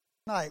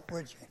night,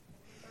 would you?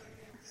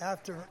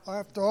 After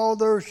all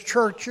those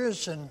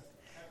churches and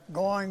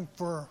going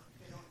for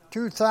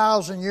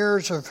 2,000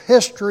 years of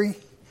history,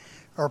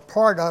 or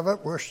part of it,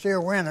 we're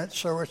still in it,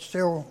 so it's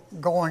still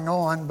going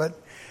on. But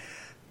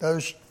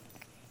those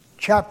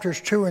chapters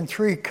 2 and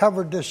 3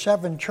 covered the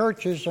 7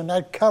 churches, and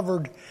that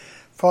covered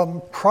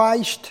from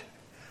Christ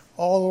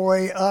all the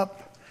way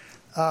up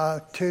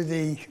to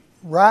the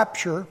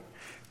rapture,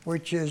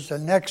 which is the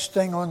next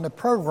thing on the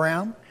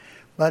program.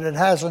 But it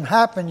hasn't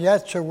happened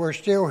yet, so we're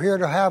still here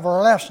to have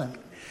our lesson.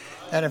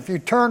 And if you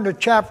turn to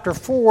chapter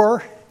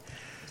 4,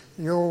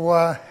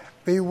 you'll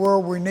be where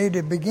we need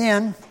to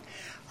begin.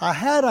 I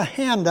had a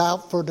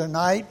handout for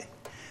tonight,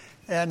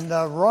 and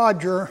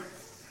Roger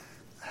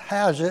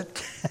has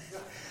it.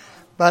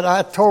 But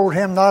I told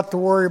him not to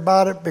worry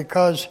about it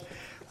because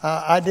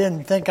I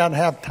didn't think I'd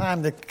have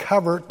time to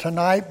cover it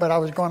tonight, but I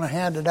was going to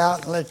hand it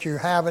out and let you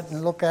have it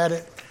and look at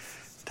it,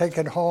 take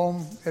it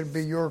home. It'd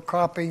be your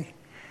copy.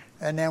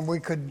 And then we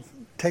could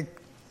take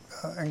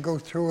and go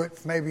through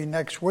it maybe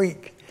next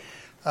week.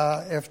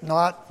 If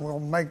not, we'll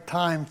make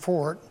time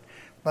for it.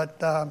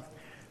 But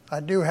I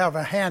do have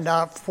a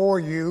handout for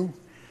you,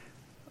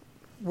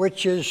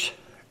 which is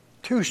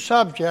 2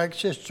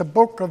 subjects. It's the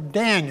book of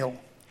Daniel.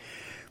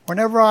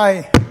 Whenever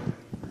I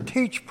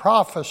teach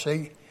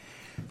prophecy,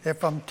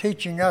 if I'm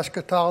teaching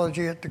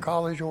eschatology at the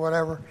college or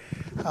whatever,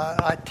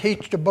 I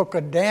teach the book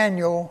of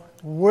Daniel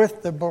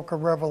with the book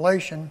of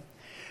Revelation.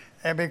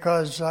 And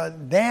because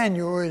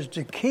Daniel is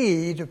the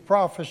key to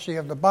prophecy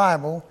of the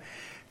Bible,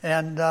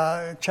 and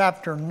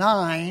chapter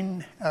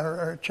 9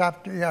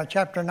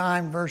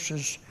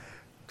 verses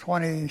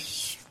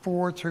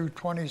 24 through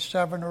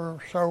 27 or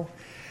so.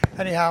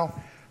 Anyhow,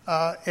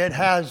 it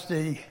has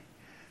the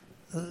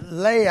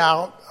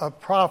layout of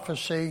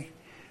prophecy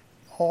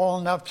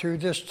on up through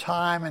this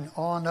time and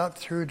on up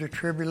through the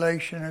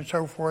tribulation and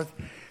so forth.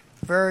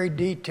 Very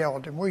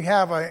detailed. And we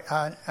have a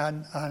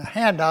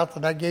handout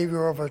that I gave you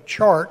of a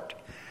chart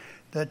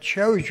that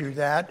shows you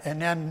that. And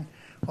then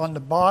on the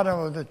bottom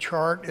of the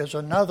chart is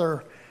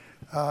another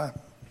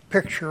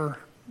picture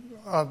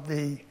of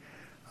the,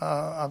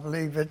 I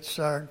believe it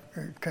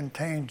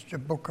contains the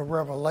book of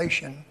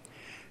Revelation,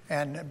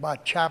 and by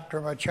chapter,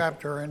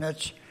 and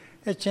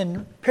it's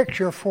in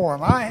picture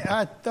form.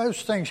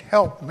 Those things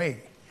help me.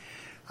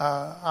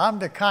 I'm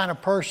the kind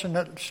of person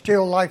that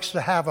still likes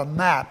to have a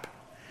map.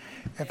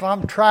 If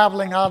I'm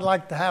traveling, I'd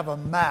like to have a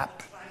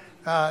map.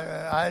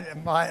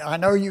 I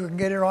know you can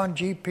get it on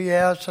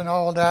GPS and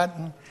all that,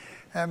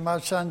 and my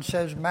son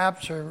says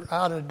maps are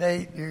out of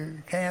date.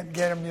 You can't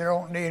get them. You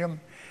don't need them.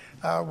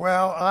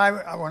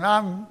 When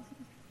I'm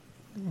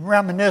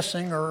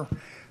reminiscing or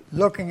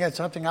looking at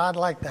something, I'd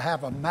like to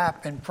have a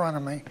map in front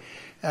of me.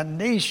 And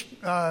these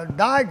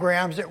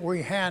diagrams that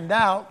we hand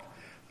out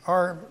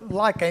are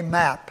like a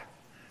map.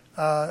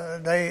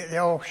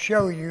 They'll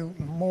show you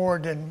more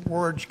than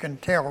words can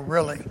tell,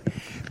 really.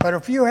 But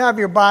if you have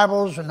your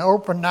Bibles and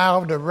open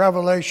now to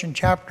Revelation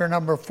chapter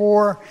number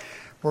 4,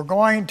 we're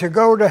going to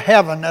go to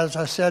heaven, as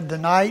I said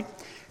tonight.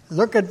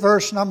 Look at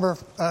verse number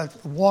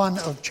 1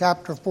 of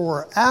chapter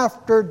 4.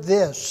 After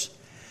this,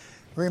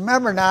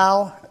 remember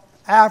now,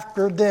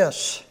 after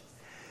this,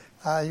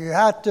 you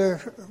have to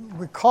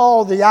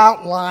recall the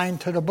outline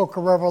to the book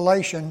of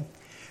Revelation,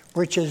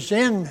 which is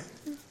in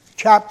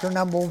chapter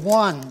number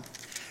 1.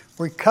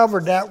 We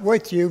covered that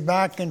with you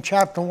back in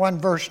chapter 1,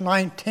 verse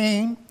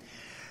 19.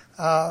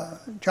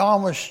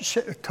 John was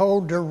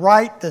told to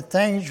write the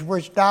things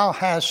which thou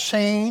hast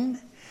seen,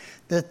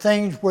 the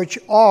things which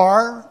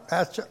are,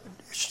 that's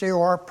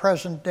still our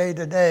present day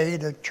today,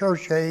 the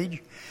church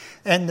age,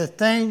 and the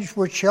things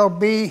which shall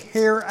be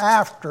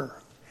hereafter.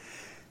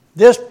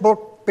 This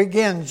book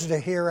begins the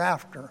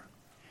hereafter.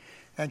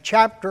 And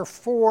chapter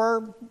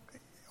 4,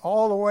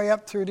 all the way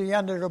up through the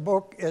end of the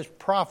book, is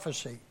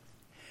prophecy.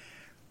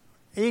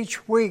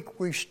 Each week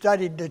we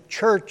studied the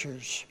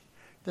churches,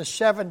 the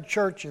 7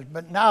 churches,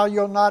 but now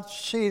you'll not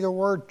see the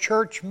word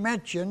church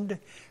mentioned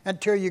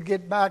until you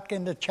get back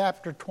into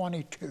chapter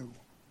 22.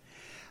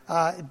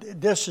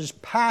 This is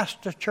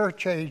past the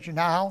church age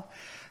now,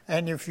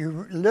 and if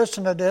you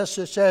listen to this,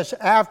 it says,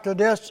 after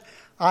this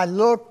I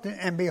looked,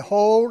 and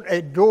behold,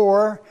 a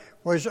door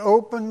was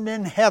opened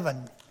in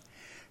heaven.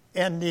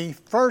 And the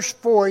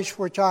first voice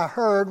which I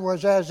heard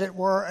was as it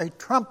were a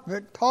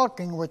trumpet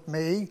talking with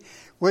me,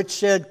 which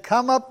said,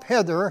 come up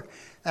hither,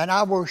 and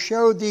I will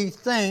show thee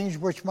things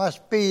which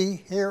must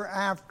be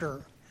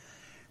hereafter.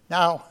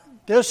 Now,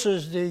 this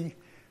is the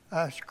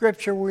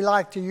scripture we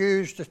like to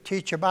use to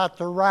teach about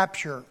the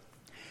rapture.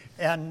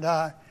 And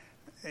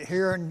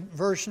here in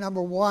verse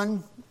number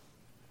 1,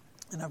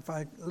 and if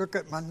I look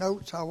at my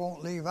notes, I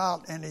won't leave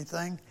out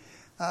anything.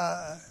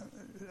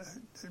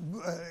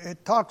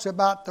 It talks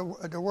about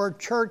the word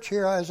church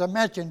here, as I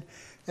mentioned,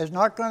 is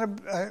not going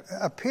to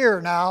appear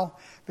now,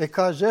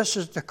 because this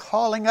is the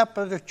calling up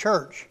of the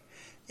church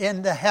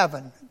into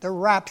heaven, the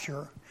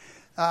rapture.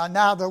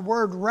 Now, the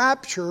word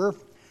rapture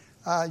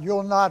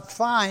you'll not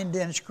find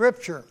in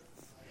Scripture,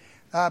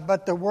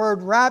 but the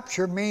word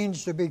rapture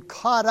means to be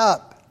caught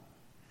up.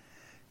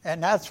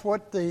 And that's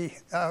what the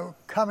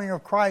coming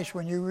of Christ,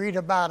 when you read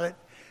about it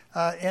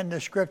in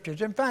the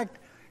Scriptures. In fact,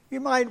 you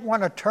might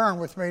want to turn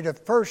with me to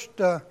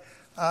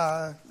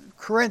 1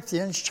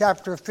 Corinthians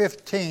chapter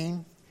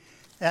 15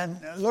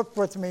 and look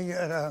with me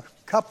at a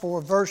couple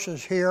of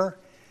verses here.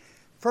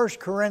 1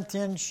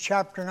 Corinthians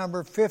chapter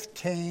number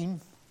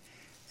 15,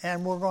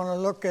 and we're going to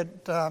look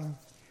at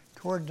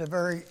toward the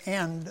very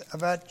end of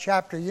that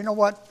chapter. You know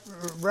what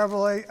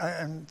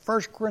Revelation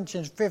 1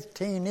 Corinthians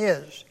 15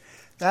 is?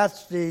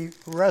 That's the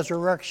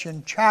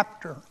resurrection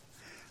chapter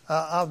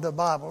of the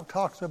Bible. It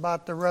talks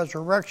about the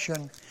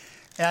resurrection.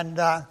 And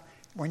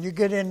when you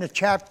get into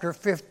chapter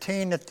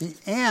 15 at the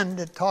end,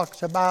 it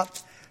talks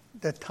about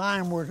the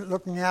time we're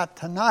looking at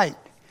tonight.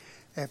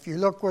 If you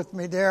look with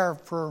me there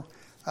for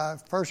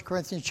 1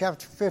 Corinthians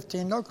chapter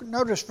 15,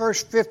 notice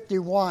verse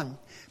 51.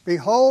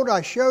 Behold,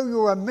 I show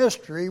you a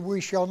mystery.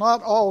 We shall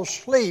not all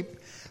sleep,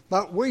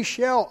 but we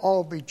shall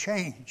all be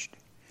changed.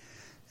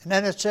 And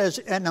then it says,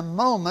 in a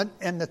moment,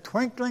 in the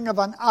twinkling of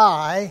an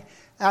eye,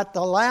 at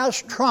the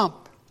last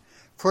trump,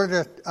 for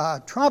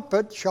the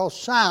trumpet shall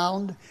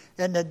sound,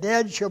 and the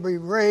dead shall be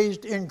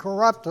raised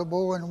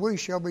incorruptible, and we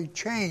shall be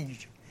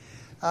changed.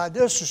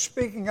 This is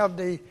speaking of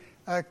the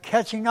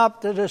catching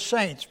up to the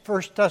saints.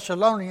 1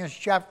 Thessalonians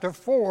chapter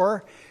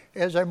 4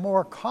 is a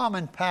more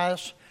common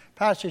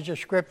passage of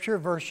Scripture,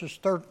 verses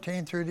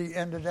 13 through the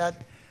end of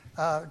that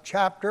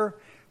chapter.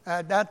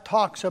 That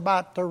talks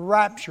about the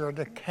rapture,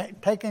 the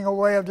taking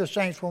away of the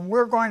saints, when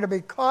we're going to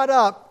be caught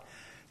up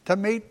to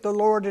meet the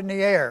Lord in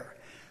the air.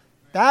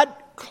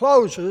 That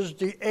closes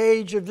the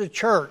age of the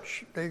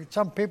church.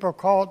 Some people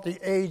call it the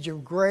age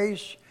of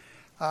grace.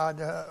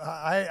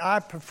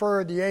 I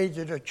prefer the age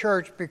of the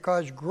church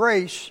because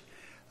grace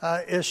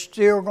is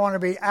still going to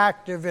be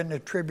active in the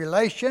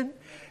tribulation.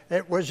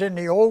 It was in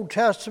the Old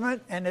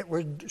Testament, and it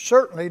was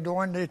certainly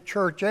during the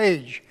church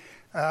age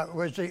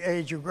was the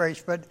age of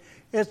grace. But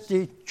it's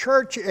the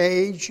church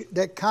age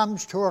that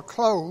comes to a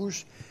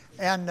close,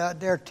 and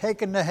they're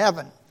taken to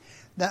heaven.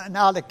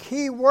 Now the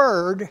key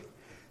word,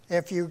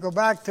 if you go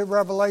back to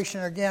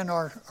Revelation again,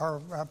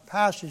 our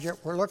passage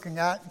that we're looking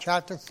at,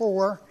 chapter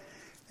 4,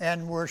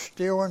 and we're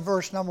still in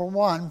verse number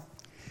 1,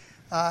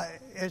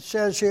 it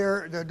says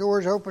here, the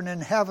doors open in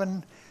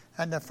heaven,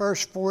 and the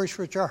first voice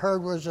which I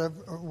heard was a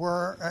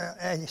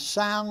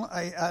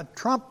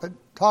trumpet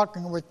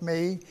talking with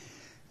me,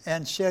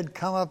 and said,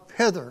 "Come up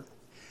hither."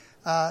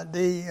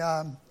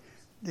 The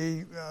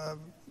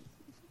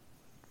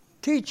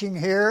teaching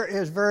here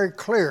is very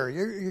clear.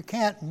 You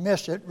can't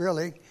miss it,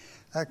 really.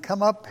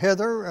 Come up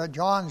hither.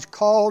 John's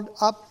called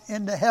up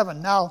into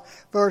heaven. Now,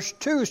 verse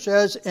 2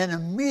 says, and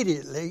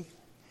immediately.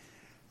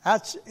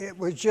 It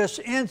was just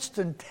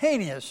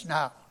instantaneous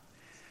now.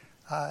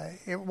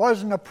 It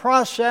wasn't a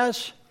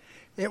process.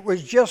 It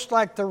was just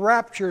like the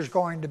rapture is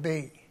going to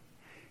be.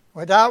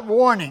 Without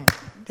warning,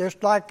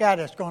 just like that,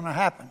 it's going to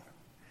happen.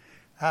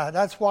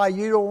 That's why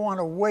you don't want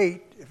to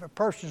wait. If a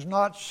person's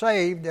not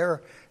saved,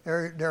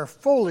 they're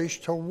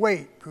foolish to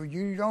wait, because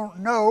you don't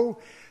know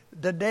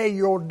the day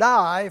you'll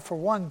die, for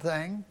one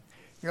thing.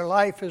 Your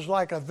life is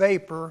like a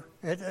vapor.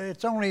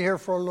 It's only here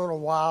for a little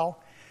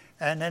while,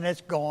 and then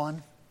it's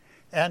gone.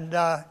 And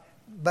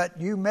but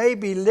you may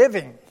be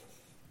living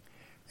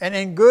and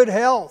in good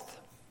health.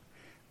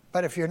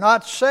 But if you're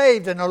not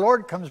saved and the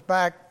Lord comes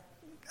back,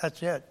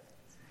 that's it.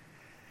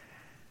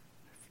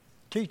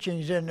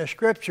 Teachings in the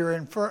Scripture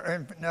in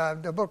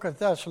the book of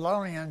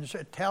Thessalonians,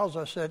 it tells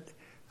us that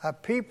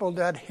people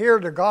that hear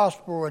the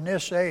gospel in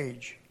this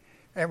age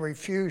and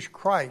refuse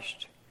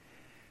Christ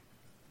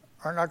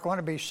are not going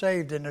to be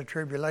saved in the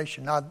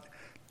tribulation. Now,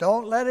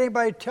 don't let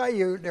anybody tell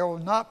you there will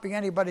not be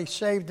anybody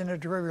saved in the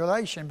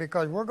tribulation,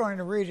 because we're going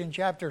to read in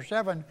chapter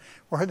 7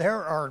 where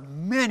there are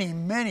many,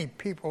 many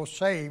people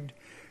saved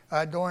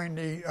during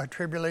the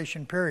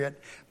tribulation period.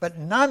 But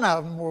none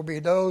of them will be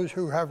those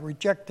who have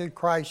rejected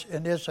Christ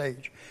in this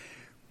age.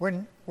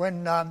 When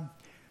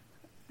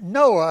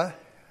Noah,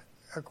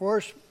 of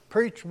course,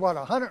 preached,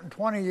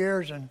 120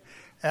 years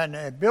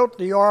and built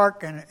the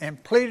ark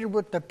and pleaded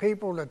with the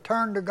people to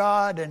turn to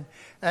God, and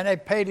they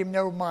paid him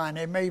no mind.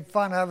 They made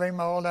fun of him,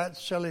 all that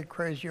silly,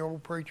 crazy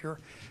old preacher.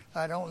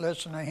 I don't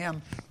listen to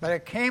him. But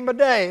it came a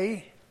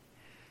day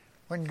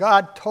when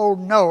God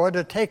told Noah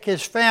to take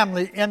his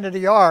family into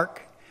the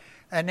ark,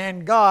 and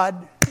then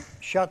God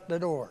shut the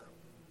door.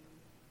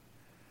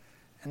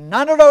 And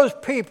none of those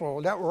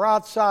people that were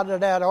outside of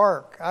that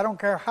ark, I don't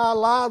care how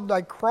loud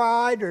they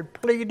cried or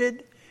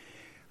pleaded,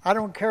 I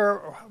don't care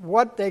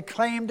what they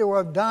claimed to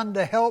have done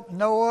to help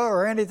Noah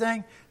or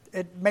anything,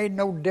 it made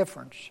no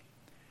difference.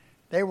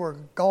 They were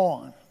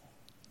gone.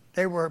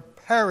 They were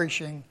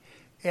perishing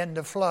in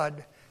the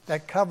flood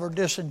that covered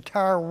this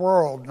entire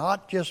world,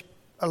 not just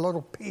a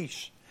little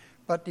piece,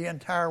 but the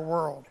entire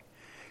world.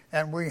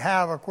 And we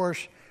have, of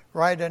course,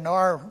 right in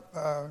our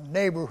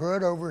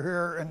neighborhood over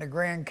here in the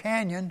Grand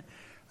Canyon,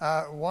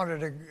 one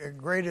of the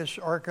greatest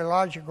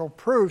archaeological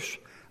proofs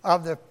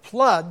of the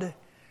flood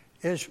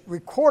is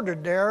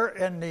recorded there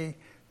in the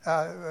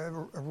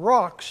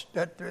rocks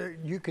that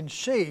you can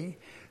see.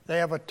 they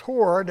have a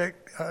tour that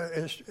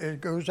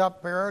it goes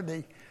up there.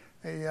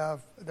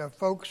 The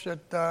folks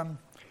that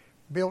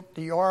built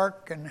the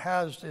Ark and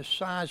has this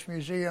science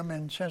museum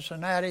in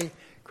Cincinnati,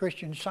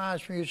 Christian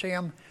Science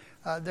Museum,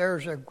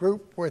 there's a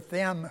group with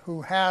them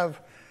who have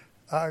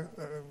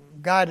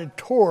guided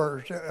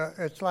tours.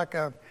 It's like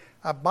a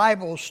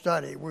Bible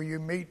study where you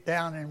meet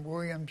down in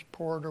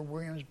Williamsport or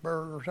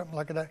Williamsburg or something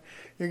like that.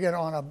 You get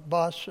on a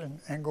bus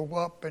and go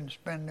up and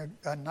spend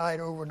a night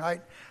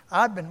overnight.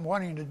 I've been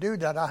wanting to do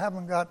that. I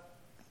haven't got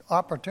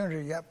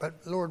opportunity yet, but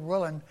Lord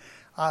willing,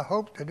 I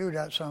hope to do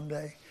that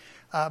someday.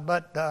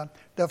 But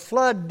the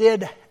flood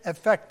did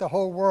affect the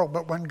whole world.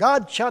 But when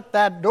God shut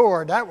that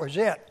door, that was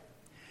it.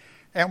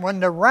 And when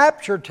the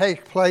rapture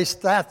takes place,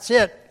 that's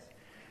it.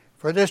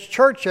 For this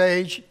church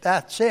age,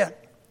 that's it.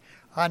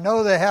 I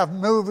know they have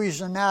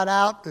movies and that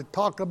out that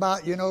talk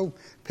about,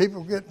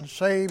 people getting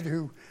saved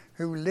who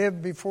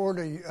lived before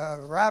the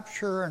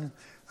rapture and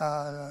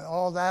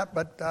all that.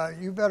 But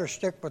you better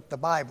stick with the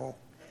Bible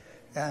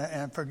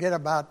and forget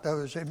about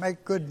those. They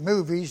make good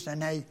movies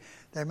and they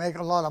make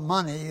a lot of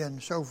money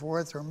and so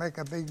forth, or make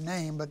a big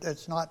name, but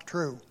that's not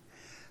true.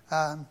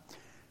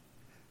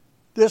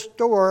 This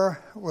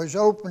door was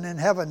open in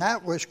heaven.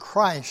 That was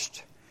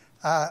Christ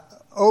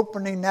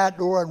opening that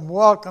door and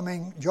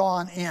welcoming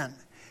John in.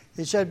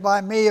 He said,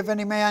 by me, if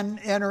any man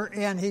enter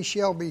in, he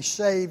shall be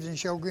saved and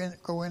shall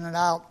go in and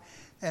out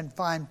and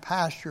find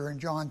pasture, in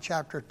John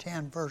chapter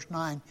 10, verse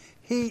 9.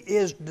 He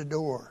is the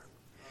door.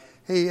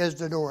 He is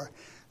the door.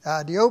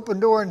 The open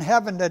door in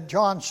heaven that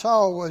John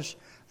saw was,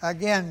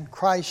 again,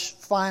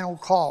 Christ's final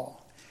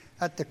call.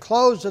 At the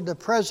close of the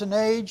present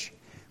age,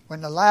 when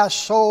the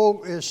last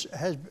soul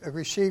has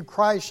received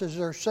Christ as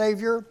their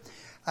Savior,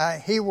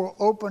 He will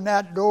open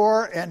that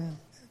door and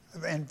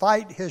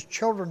invite His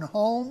children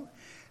home.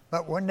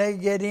 But when they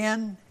get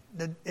in,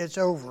 it's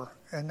over,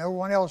 and no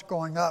one else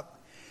going up.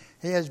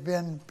 He has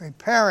been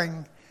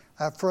preparing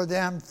for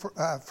them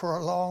for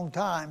a long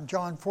time.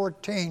 John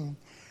 14,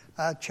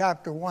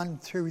 chapter 1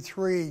 through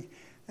 3,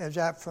 is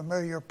that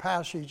familiar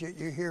passage that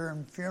you hear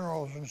in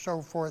funerals and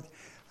so forth.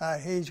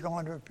 He's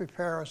going to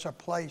prepare us a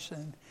place,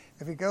 and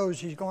if He goes,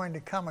 He's going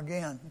to come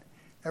again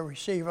and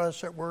receive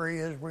us at where He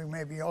is, we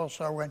may be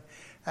also. And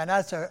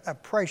that's a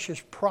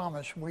precious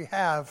promise we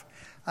have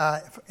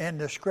in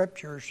the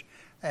Scriptures,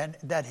 and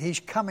that He's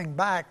coming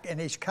back, and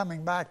He's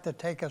coming back to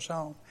take us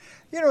home.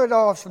 It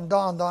often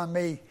dawned on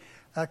me,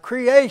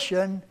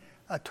 creation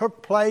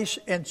took place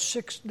in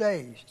 6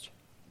 days.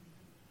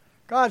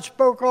 God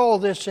spoke all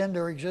this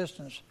into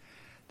existence.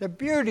 The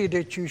beauty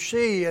that you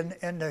see in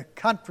the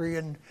country,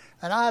 and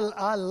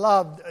I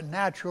love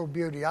natural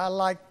beauty. I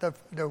like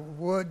the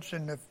woods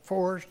and the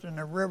forest and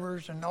the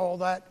rivers and all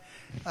that.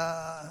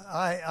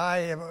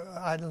 I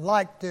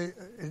like to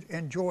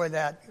enjoy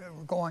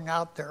that, going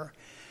out there.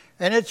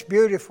 And it's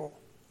beautiful.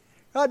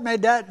 God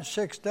made that in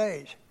 6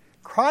 days.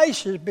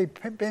 Christ has been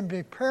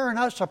preparing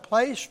us a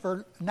place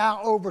for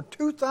now over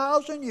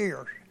 2,000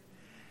 years.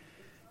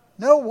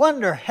 No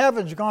wonder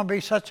heaven's going to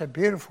be such a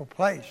beautiful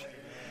place.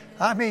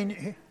 I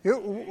mean,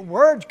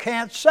 words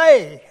can't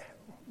say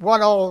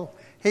what all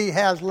He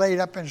has laid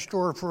up in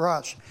store for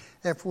us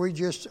if we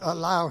just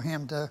allow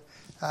Him to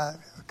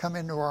come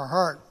into our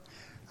heart.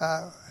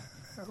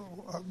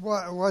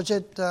 Was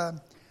it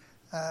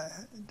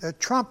the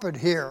trumpet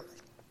here?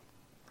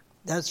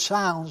 That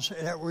sounds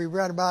that we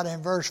read about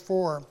in verse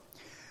 4,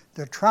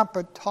 the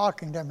trumpet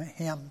talking to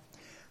Him.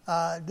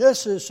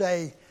 This is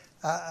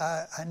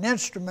an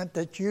instrument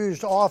that's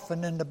used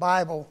often in the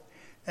Bible,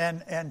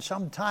 and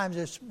sometimes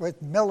it's with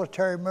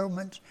military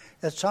movements.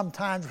 It's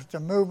sometimes with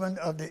the movement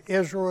of the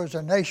Israel as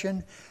a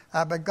nation.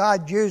 But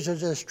God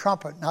uses this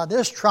trumpet. Now,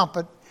 this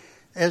trumpet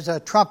is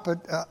a trumpet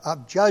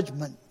of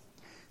judgment,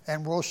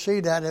 and we'll see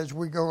that as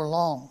we go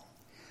along.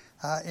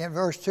 In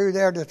verse 2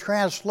 there, the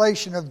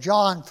translation of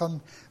John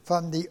from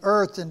the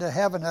earth into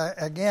heaven,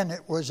 again,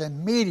 it was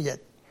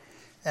immediate.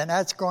 And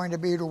that's going to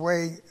be the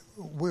way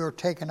we were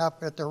taken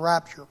up at the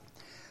rapture.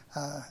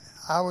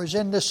 I was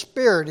in the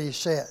Spirit, he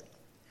said.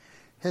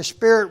 His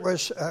spirit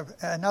was,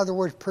 in other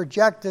words,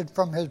 projected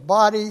from his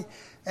body,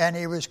 and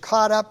he was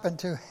caught up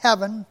into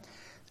heaven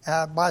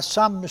by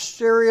some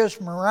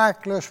mysterious,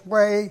 miraculous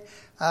way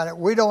that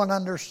we don't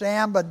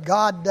understand, but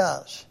God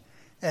does.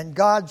 And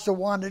God's the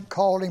one that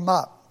called him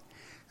up.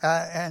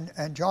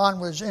 And John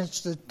was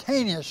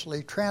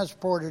instantaneously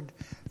transported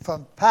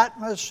from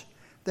Patmos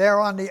there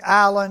on the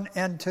island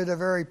into the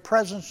very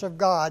presence of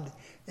God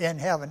in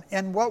heaven,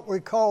 in what we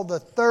call the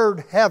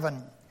third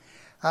heaven.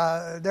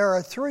 There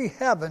are 3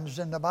 heavens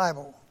in the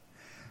Bible.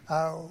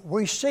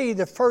 We see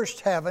the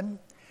first heaven.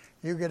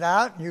 You get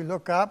out and you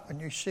look up and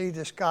you see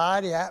the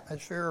sky, the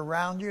atmosphere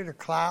around you, the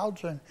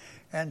clouds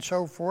and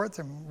so forth.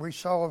 And we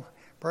saw,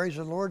 praise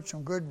the Lord,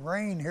 some good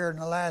rain here in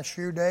the last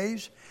few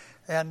days.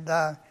 And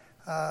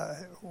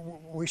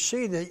we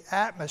see the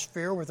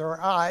atmosphere with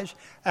our eyes.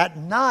 At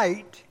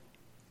night,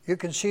 you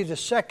can see the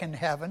second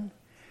heaven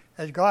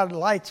as God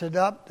lights it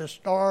up, the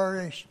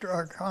stars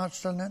are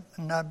constant,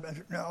 and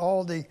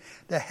all the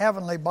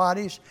heavenly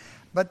bodies.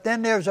 But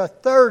then there's a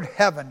third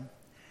heaven.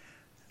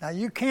 Now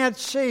you can't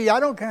see, I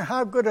don't care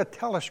how good a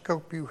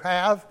telescope you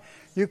have,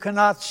 you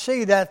cannot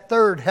see that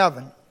third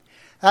heaven.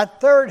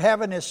 That third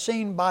heaven is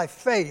seen by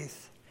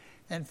faith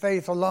and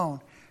faith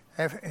alone.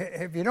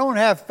 If you don't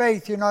have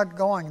faith, you're not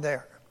going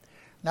there.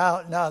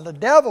 Now the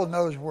devil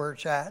knows where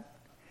it's at.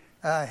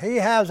 He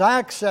has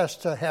access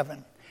to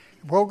heaven.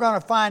 We're going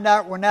to find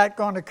out when that's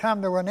going to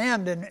come to an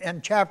end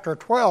in chapter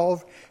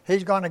 12.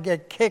 He's going to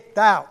get kicked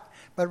out.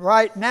 But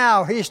right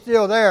now, he's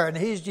still there, and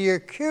he's the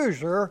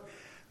accuser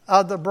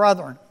of the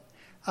brethren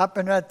up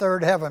in that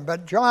third heaven.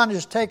 But John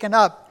is taken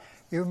up.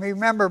 You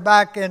remember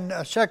back in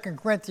 2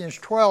 Corinthians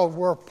 12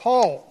 where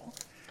Paul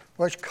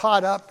was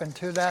caught up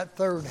into that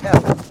third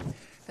heaven.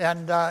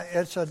 And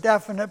it's a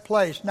definite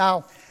place.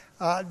 Now,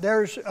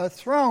 there's a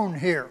throne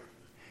here.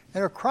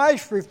 And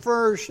Christ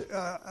refers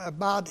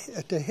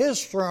to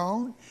his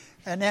throne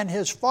and then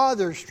his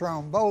Father's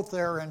throne, both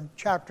there in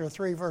chapter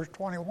 3, verse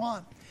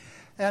 21.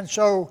 And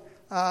so,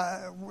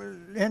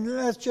 and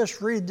let's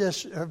just read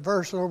this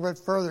verse a little bit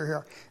further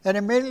here. And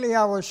immediately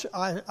I was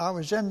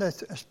in the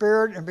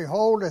Spirit, and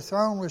behold, a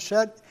throne was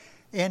set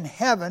in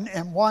heaven,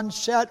 and one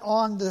sat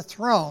on the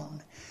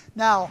throne.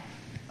 Now,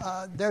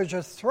 there's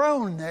a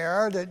throne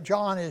there that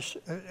John is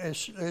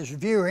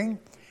viewing.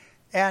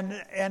 And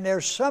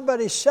there's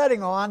somebody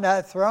sitting on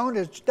that throne.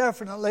 It's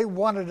definitely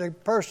one of the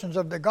persons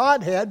of the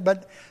Godhead,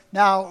 but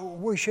now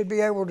we should be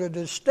able to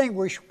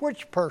distinguish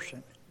which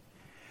person.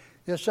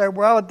 You say,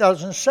 well, it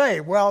doesn't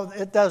say. Well,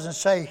 it doesn't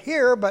say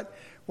here, but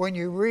when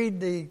you read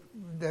the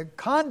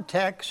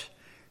context,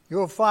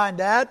 you'll find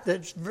that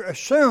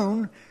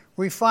soon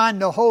we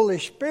find the Holy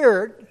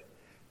Spirit,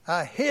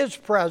 His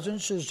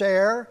presence is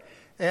there,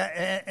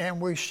 and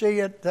we see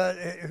it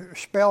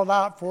spelled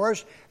out for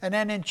us. And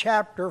then in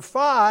chapter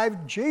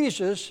 5,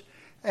 Jesus,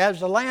 as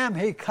the Lamb,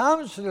 He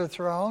comes to the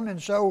throne.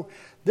 And so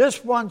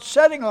this one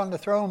sitting on the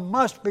throne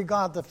must be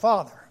God the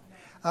Father.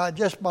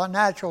 Just by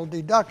natural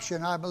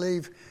deduction, I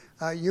believe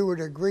you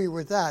would agree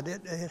with that.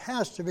 It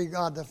has to be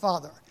God the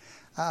Father.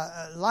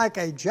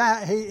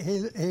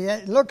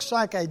 He looks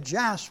like a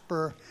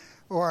jasper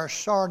or a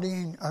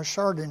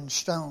sardine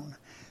stone.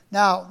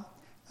 Now,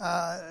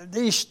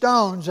 these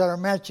stones that are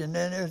mentioned,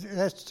 and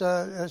let's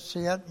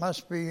see, that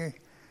must be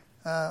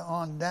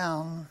on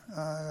down.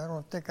 I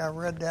don't think I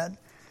read that.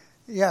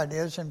 Yeah, it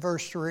is in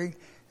verse 3.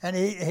 And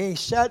he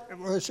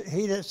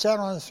that sat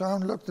on the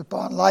throne looked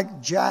upon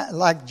like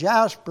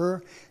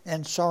jasper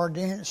and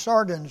sardine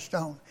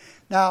stone.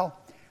 Now,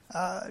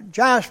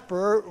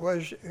 jasper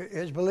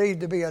is believed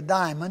to be a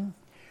diamond.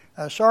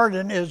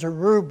 Sardine is a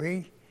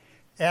ruby,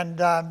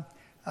 and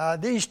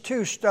these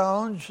two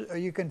stones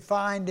you can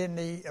find in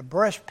the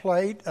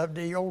breastplate of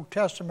the Old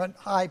Testament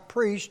high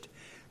priest.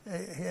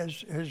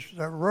 His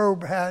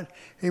robe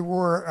he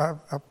wore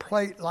a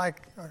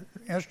plate-like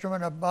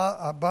instrument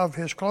above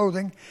his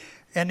clothing,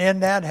 and in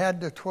that had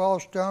the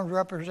 12 stones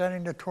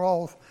representing the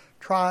 12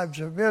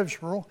 tribes of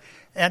Israel.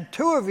 And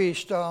two of these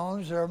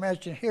stones that are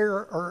mentioned here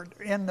are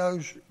in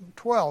those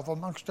 12,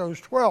 amongst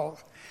those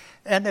 12.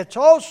 And it's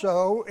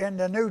also in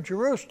the New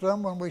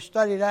Jerusalem, when we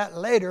study that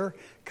later,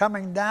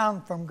 coming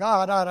down from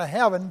God out of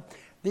heaven,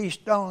 these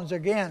stones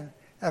again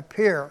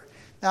appear.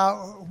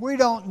 Now, we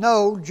don't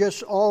know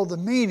just all the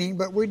meaning,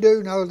 but we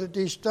do know that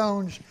these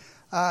stones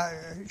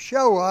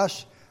show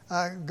us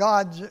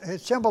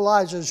it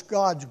symbolizes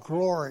God's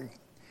glory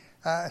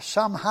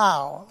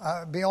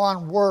somehow,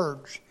 beyond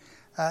words.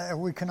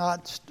 We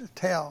cannot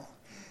tell.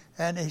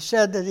 And he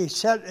said that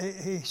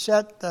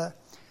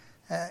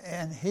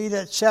and he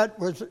that sat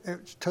was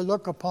to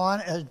look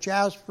upon as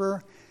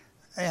jasper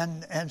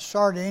and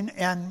sardine,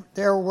 and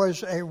there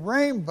was a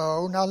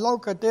rainbow. Now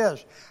look at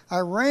this.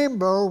 A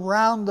rainbow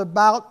round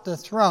about the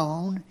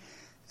throne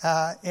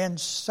in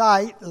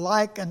sight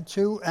like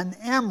unto an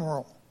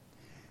emerald.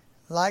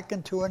 Like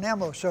unto an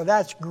emerald. So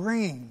that's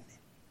green.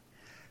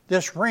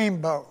 This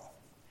rainbow.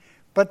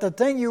 But the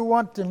thing you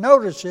want to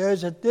notice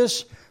is that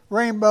this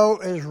rainbow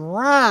is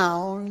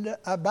round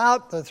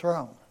about the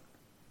throne.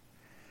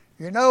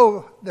 You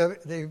know,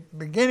 the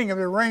beginning of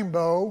the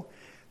rainbow,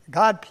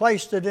 God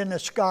placed it in the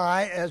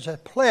sky as a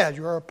pledge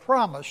or a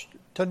promise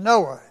to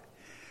Noah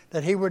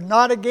that he would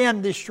not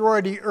again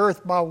destroy the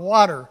earth by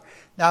water.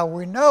 Now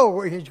we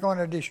know He's going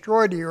to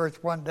destroy the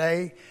earth one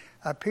day.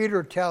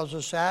 Peter tells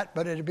us that,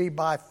 but it'll be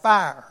by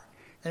fire.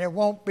 And it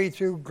won't be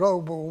through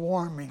global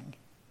warming.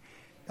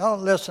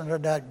 Don't listen to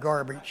that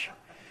garbage.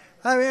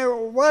 I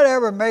mean,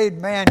 whatever made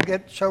man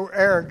get so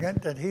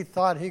arrogant that he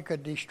thought he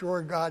could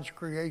destroy God's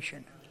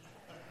creation?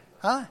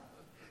 Huh?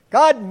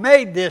 God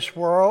made this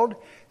world,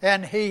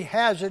 and He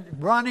has it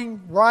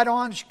running right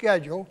on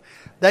schedule.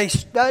 They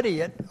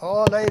study it.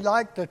 Oh, they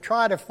like to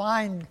try to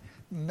find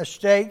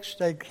mistakes.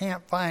 They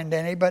can't find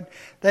any, but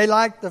they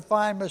like to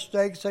find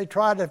mistakes. They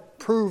try to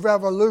prove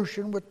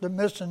evolution with the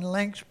missing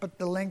links, but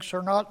the links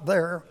are not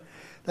there.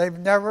 They've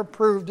never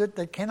proved it.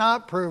 They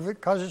cannot prove it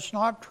because it's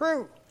not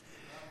true.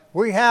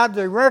 We have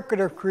the record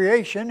of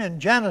creation in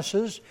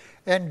Genesis,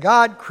 and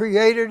God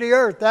created the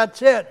earth.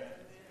 That's it.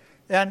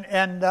 And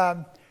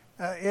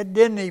it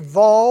didn't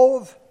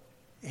evolve.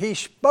 He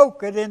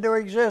spoke it into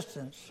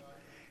existence.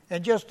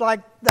 And just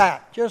like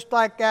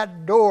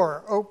that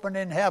door opened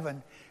in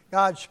heaven,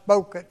 God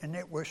spoke it and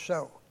it was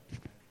so.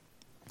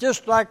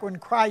 Just like when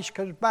Christ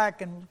comes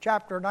back in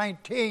chapter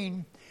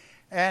 19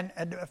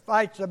 and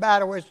fights the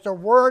battle, it's the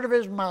word of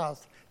his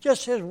mouth.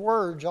 Just his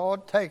words, all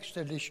it takes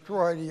to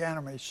destroy the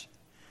enemies.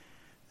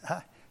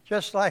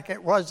 Just like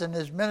it was in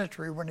his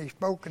ministry when he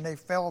spoke and they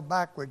fell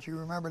backwards. You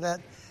remember that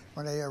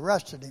when they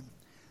arrested him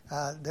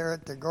there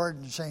at the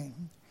garden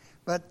scene.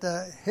 But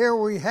here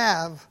we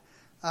have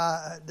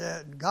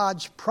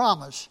God's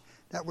promise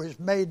that was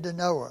made to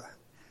Noah,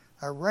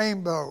 a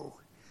rainbow.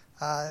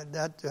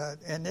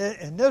 And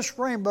this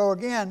rainbow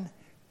again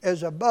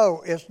is a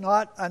bow. It's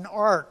not an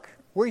arc.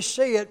 We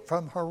see it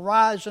from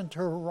horizon to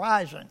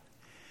horizon.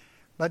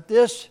 But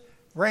this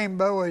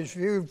rainbow is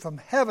viewed from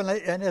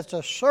heavenly, and it's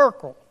a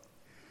circle,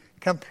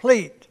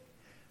 complete,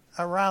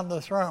 around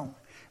the throne.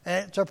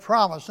 And it's a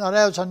promise. Now,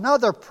 there's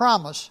another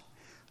promise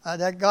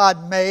that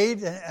God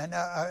made, and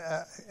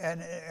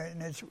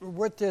it's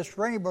with this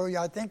rainbow,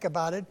 I think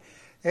about it,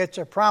 it's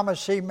a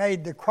promise he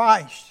made to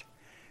Christ,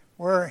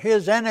 where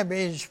his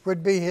enemies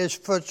would be his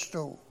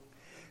footstool.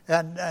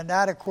 And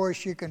that, of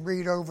course, you can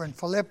read over in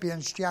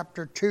Philippians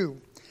chapter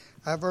 2,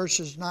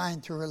 verses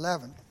 9 through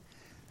 11.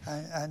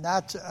 And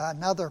that's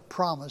another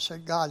promise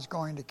that God's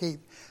going to keep.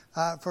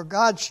 For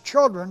God's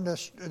children,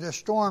 the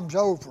storm's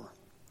over.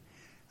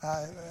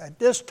 At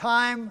this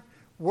time,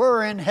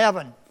 we're in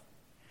heaven.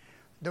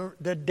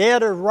 The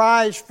dead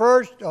arise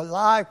first,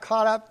 alive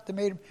caught up to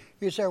meet him.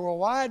 You say, well,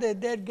 why did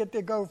the dead get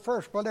to go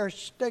first? Well,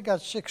 they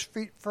got 6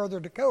 feet further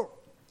to go.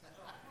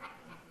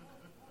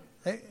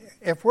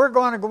 If we're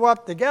going to go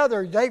up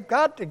together, they've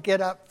got to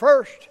get up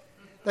first.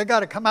 They got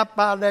to come up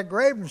out of that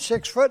grave in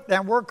 6 foot,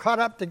 then we're caught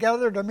up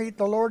together to meet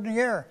the Lord in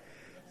the air.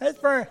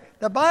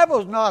 The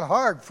Bible's not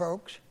hard,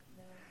 folks.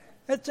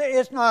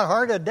 It's not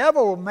hard. The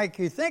devil will make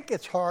you think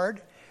it's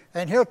hard,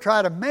 and he'll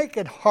try to make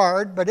it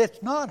hard, but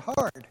it's not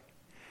hard.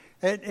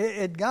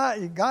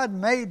 God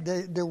made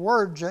the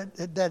words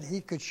that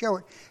he could show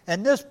it.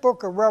 And this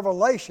book of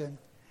Revelation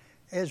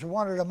is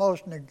one of the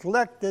most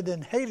neglected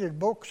and hated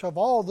books of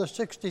all the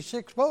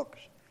 66 books.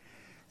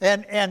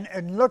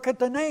 And look at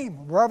the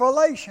name,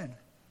 Revelation.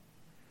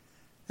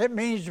 It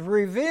means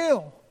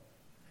reveal.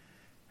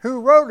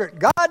 Who wrote it?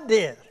 God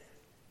did.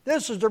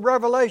 This is the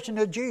revelation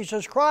of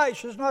Jesus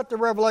Christ. It's not the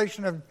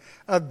revelation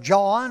of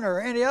John or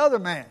any other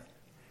man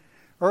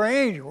or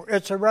angel.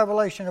 It's a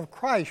revelation of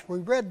Christ. We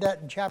read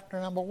that in chapter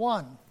number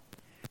 1.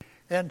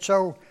 And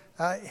so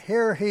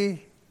here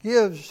he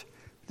gives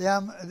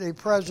them the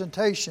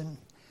presentation,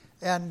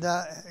 and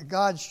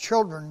God's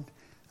children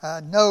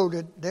know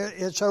that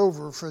it's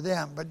over for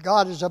them. But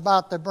God is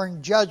about to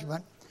bring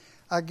judgment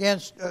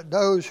against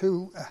those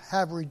who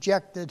have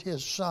rejected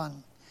his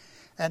Son,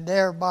 and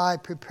thereby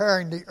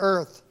preparing the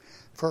earth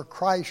for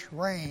Christ's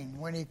reign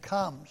when he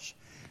comes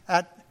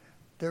at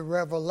the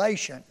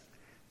revelation.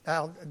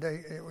 Now,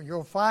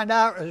 you'll find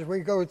out as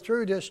we go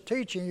through this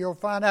teaching, you'll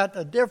find out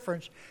the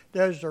difference.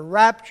 There's the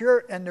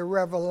rapture and the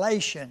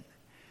revelation.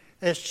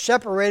 It's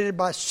separated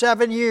by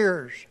 7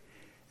 years.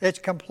 It's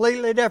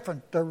completely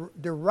different.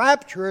 The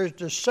rapture is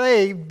the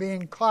saved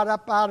being caught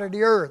up out of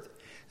the earth.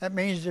 That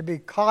means to be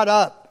caught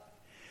up.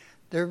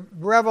 The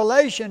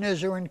revelation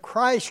is when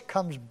Christ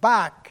comes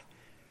back,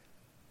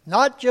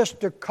 not just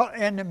to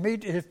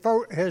meet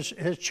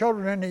his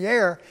children in the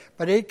air,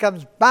 but he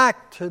comes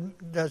back to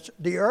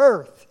the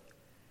earth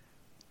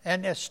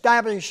and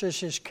establishes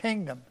his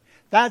kingdom.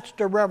 That's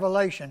the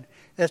revelation.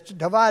 It's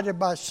divided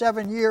by a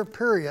 7-year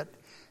period,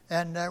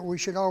 and we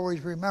should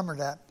always remember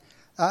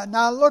that.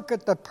 Now look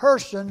at the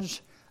persons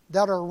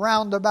that are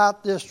round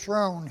about this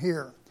throne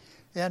here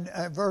in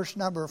verse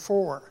number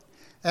 4.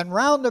 And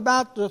round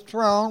about the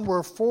throne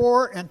were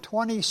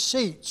 24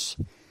 seats.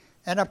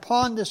 And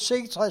upon the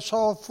seats I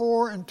saw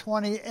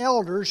 24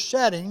 elders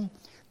sitting,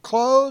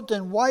 clothed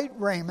in white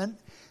raiment,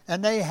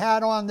 and they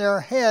had on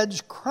their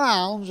heads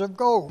crowns of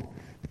gold.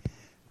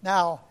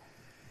 Now,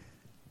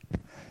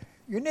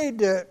 you need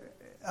to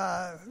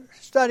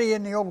study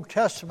in the Old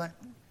Testament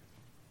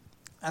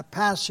a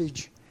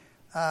passage.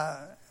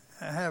 I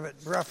have it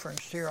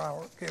referenced here.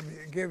 I'll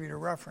give you the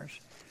reference.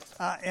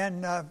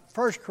 In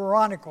 1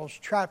 Chronicles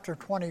chapter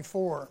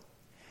 24.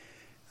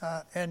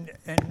 And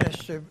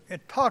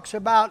it talks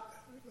about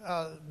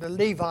the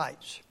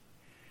Levites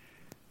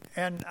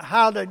and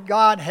how that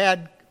God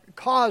had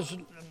caused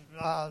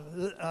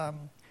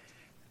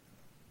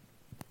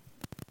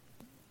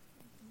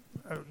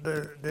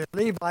the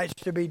Levites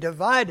to be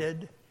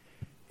divided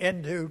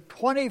into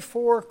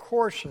 24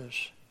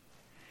 courses.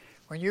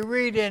 When you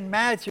read in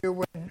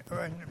Matthew,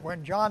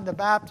 when John the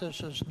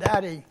Baptist's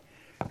daddy,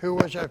 who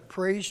was a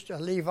priest, a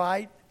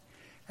Levite,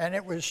 and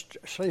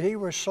he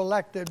was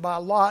selected by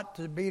Lot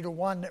to be the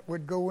one that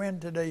would go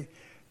into the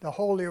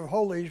Holy of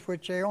Holies,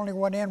 which they only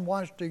went in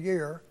once a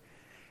year.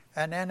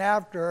 And then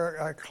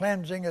after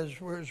cleansing,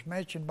 as was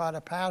mentioned by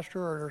the pastor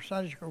or the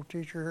Sunday school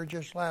teacher here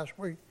just last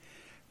week,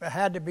 it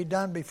had to be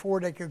done before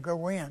they could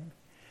go in.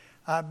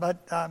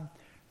 But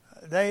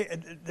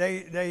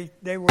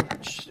They were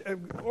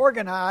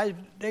organized.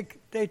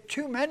 They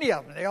too many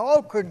of them. They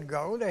all couldn't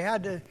go. They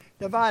had to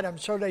divide them.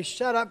 So they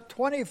set up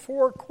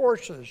 24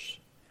 courses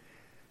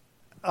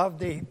of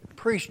the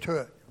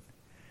priesthood.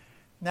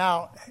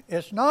 Now,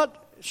 it's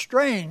not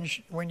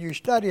strange when you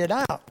study it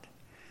out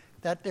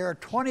that there are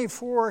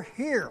 24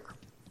 here.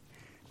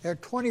 There are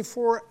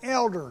 24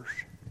 elders,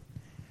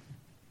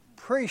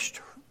 priests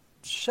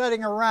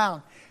sitting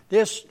around.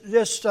 This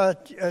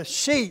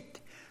seat,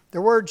 the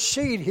word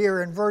seat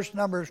here in verse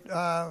number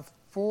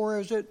 4,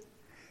 is it?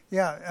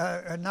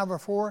 Yeah, number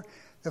 4.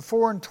 The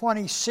 4 and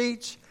 20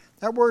 seats.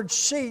 That word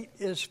seat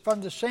is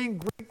from the same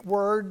Greek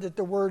word that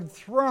the word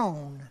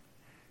throne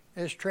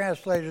is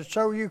translated.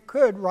 So you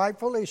could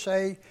rightfully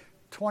say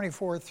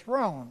 24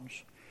 thrones.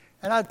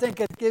 And I think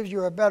it gives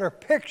you a better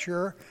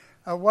picture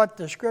of what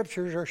the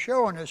Scriptures are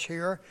showing us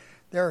here.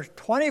 There's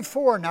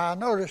 24 now.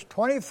 Notice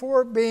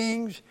 24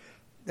 beings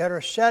that are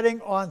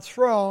sitting on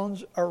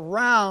thrones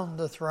around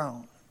the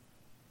throne.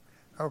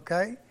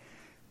 Okay?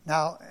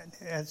 Now,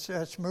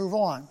 let's move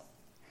on.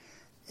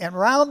 And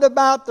round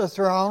about the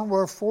throne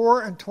were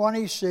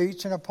 24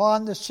 seats, and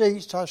upon the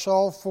seats I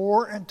saw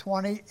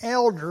 24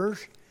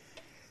 elders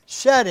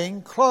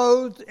sitting,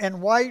 clothed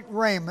in white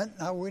raiment.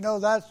 Now, we know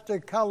that's the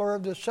color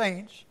of the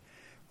saints.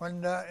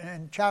 When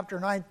in chapter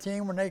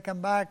 19, when they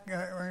come back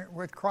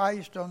with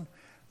Christ on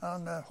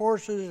the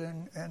horses,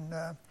 and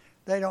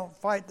they don't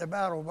fight the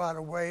battle, by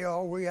the way.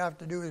 All we have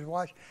to do is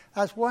watch.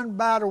 That's one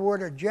battle where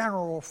the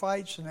general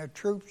fights and the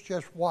troops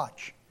just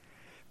watch.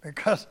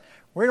 Because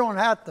we don't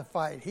have to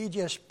fight. He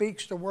just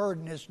speaks the word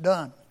and it's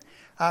done.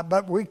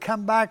 But we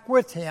come back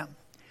with him.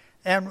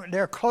 And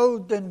they're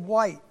clothed in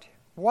white.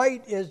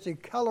 White is the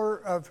color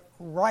of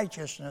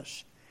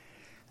righteousness.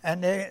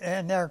 And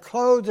they're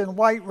clothed in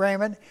white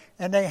raiment,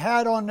 and they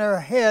had on their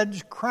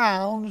heads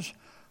crowns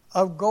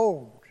of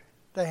gold.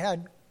 They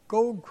had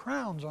gold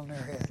crowns on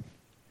their head.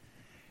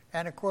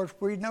 And of course,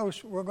 we know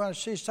we're going to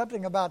see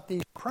something about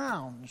these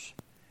crowns.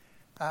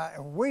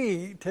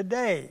 We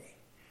today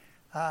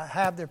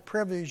have the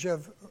privilege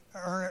of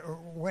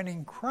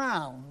winning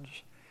crowns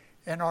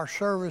in our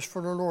service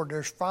for the Lord.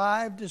 There's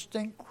 5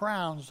 distinct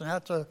crowns, and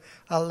that's a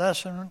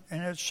lesson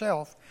in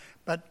itself.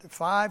 But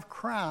 5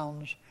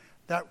 crowns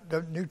that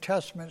the New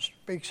Testament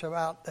speaks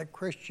about that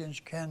Christians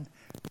can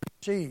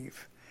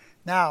receive.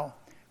 Now,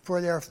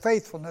 for their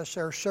faithfulness,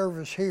 their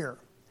service here.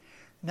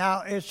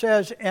 Now, it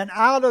says, and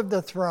out of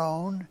the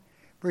throne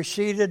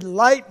proceeded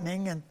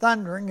lightning and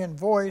thundering and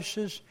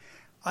voices,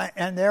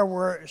 and there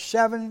were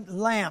 7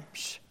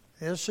 lamps.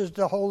 This is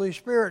the Holy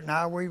Spirit.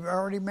 Now, we've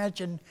already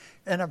mentioned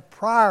in a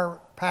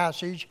prior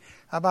passage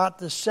about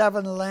the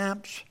 7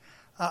 lamps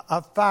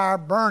of fire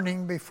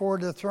burning before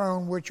the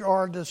throne, which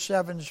are the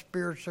 7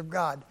 spirits of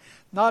God.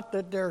 Not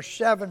that there are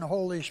 7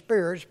 Holy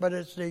Spirits, but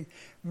it's the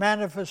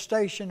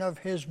manifestation of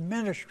His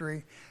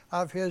ministry,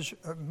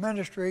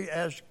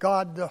 as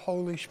God the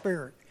Holy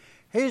Spirit.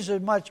 He's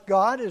as much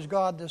God as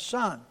God the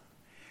Son.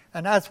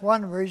 And that's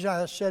one reason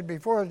I said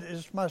before,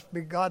 this must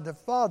be God the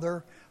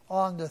Father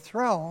on the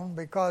throne,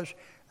 because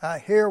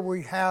here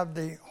we have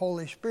the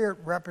Holy Spirit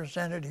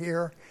represented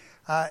here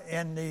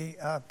in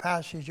the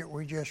passage that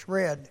we just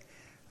read,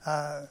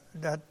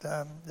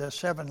 the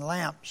 7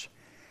 lamps.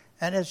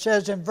 And it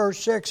says in verse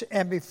 6,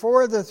 and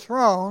before the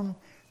throne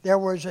there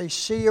was a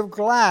sea of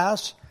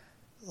glass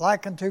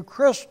like unto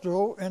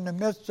crystal in the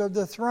midst of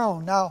the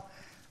throne. Now,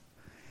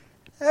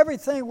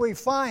 everything we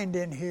find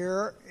in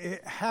here,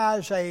 it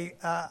has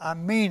a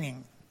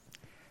meaning.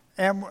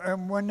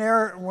 And when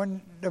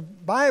the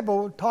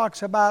Bible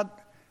talks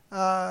about,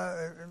 up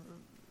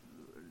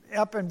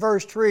in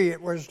verse 3,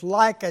 it was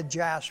like a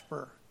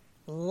jasper.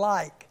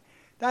 Like.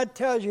 That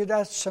tells you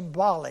that's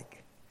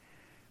symbolic.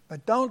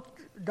 But don't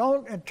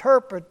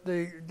interpret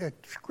the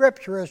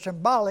Scripture as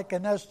symbolic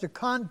unless the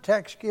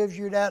context gives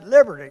you that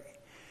liberty.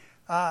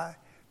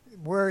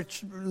 Where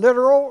it's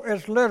literal,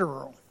 it's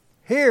literal.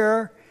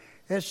 Here,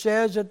 it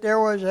says that there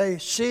was a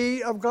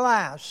sea of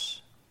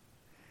glass.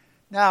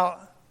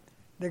 Now,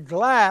 the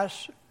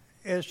glass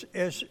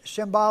is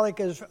symbolic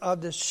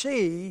of the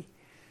sea.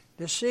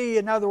 The sea,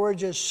 in other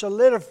words, is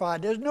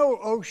solidified. There's no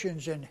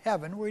oceans in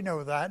heaven, we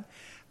know that.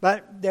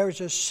 But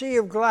there's a sea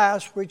of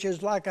glass which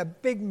is like a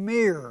big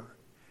mirror,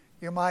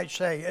 you might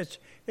say.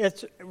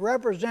 It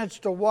represents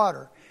the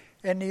water.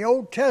 In the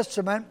Old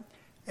Testament,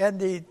 in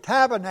the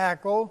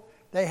tabernacle,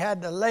 they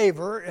had the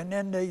laver, and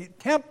in the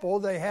temple,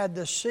 they had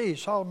the sea.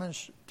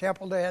 Solomon's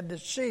temple, they had the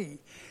sea.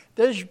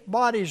 These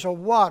bodies of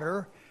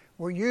water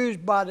were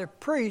used by the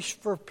priests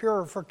for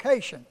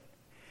purification.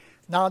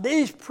 Now,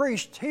 these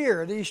priests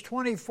here, these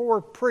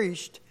 24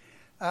 priests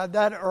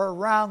that are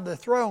around the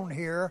throne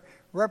here,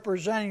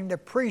 representing the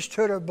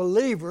priesthood of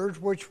believers,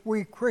 which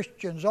we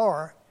Christians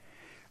are.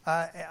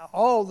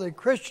 All the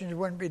Christians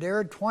wouldn't be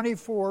there.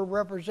 24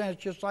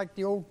 represents, just like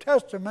the Old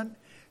Testament,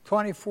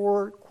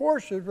 24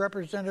 courses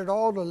represented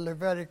all the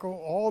Levitical,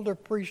 all the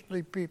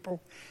priestly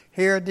people.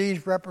 Here,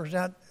 these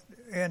represent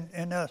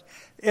in us.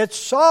 It's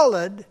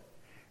solid.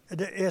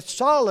 It's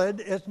solid.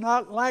 It's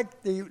not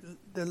like the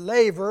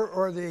laver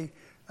or the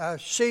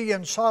see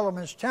in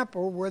Solomon's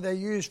temple where they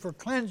used for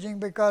cleansing,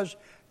 because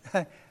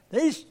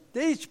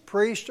these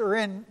priests are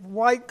in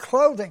white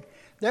clothing.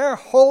 They're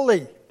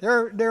holy.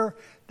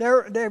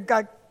 They've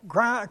got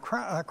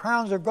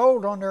crowns of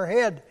gold on their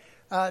head.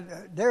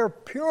 They're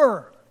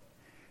pure.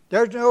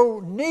 There's no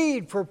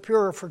need for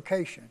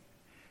purification.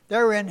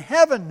 They're in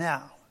heaven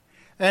now.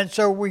 And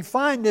so we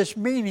find this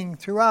meaning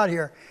throughout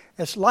here.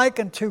 It's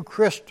likened to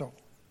crystal.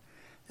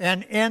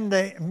 And in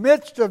the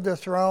midst of the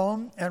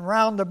throne and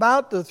round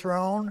about the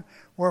throne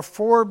were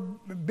 4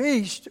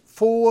 beasts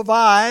full of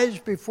eyes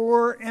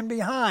before and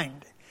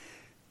behind.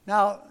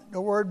 Now, the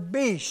word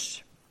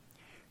beast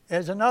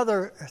is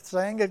another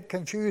thing that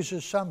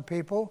confuses some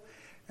people,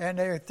 and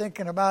they're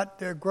thinking about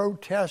the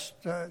grotesque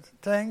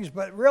things,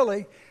 but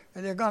really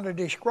they're going to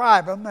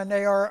describe them, and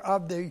they are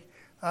of the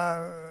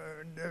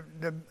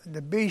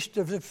beast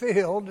of the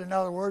field, in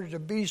other words, the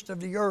beast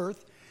of the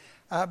earth.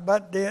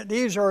 But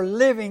these are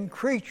living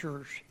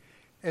creatures,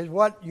 is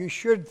what you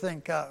should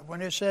think of.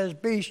 When it says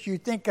beast, you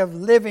think of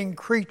living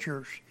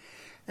creatures.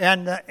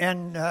 And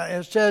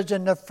it says,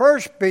 and the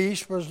first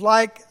beast was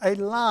like a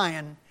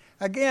lion.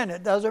 Again,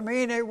 it doesn't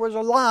mean it was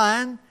a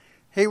lion.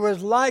 He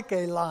was like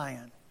a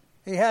lion.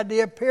 He had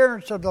the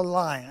appearance of the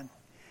lion.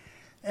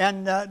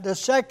 And the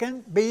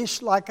second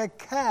beast like a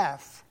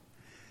calf.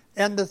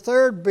 And the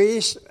third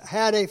beast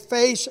had a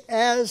face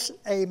as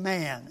a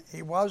man.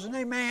 He wasn't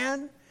a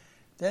man,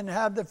 didn't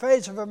have the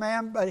face of a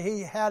man, but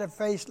he had a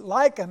face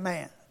like a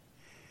man.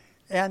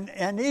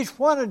 And each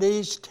one of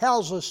these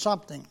tells us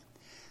something.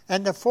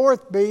 And the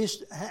fourth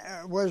beast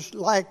was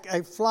like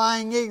a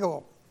flying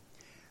eagle.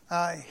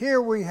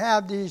 Here we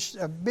have these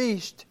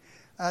beasts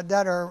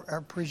that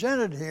are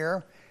presented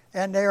here,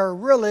 and they are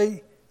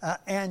really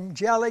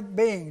angelic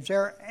beings.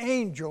 They're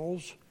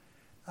angels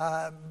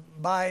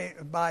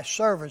by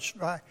service.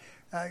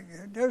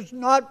 There's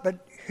not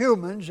but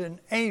humans and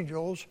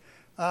angels.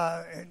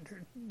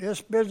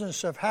 This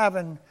business of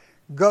having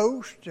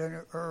ghosts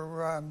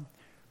or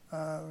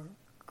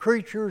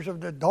creatures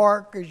of the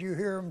dark, as you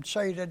hear them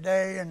say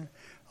today, and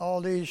all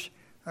these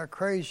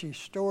crazy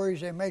stories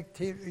they make.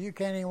 You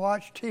can't even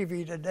watch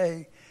TV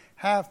today.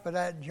 Half of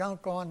that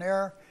junk on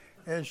there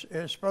is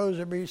supposed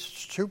to be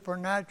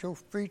supernatural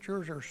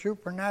features or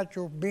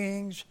supernatural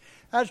beings.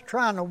 That's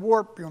trying to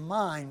warp your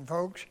mind,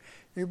 folks.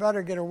 You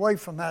better get away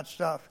from that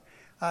stuff.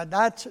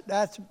 That's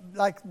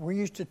like we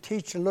used to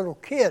teach the little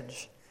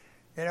kids.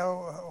 You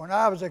know, when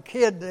I was a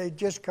kid, they'd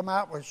just come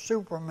out with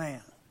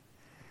Superman.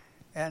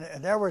 And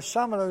there were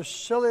some of those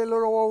silly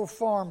little old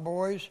farm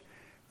boys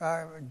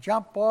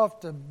jump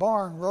off the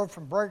barn roof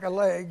and break a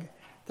leg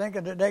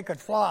thinking that they could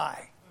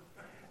fly.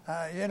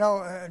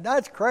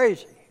 That's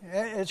crazy.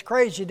 It's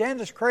crazy then,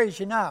 it's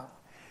crazy now.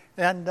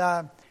 And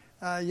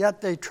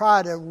yet they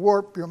try to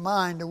warp your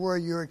mind to where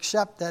you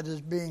accept that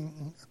as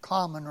being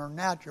common or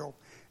natural,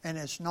 and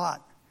it's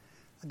not.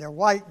 Their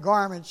white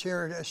garments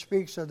here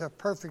speaks of the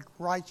perfect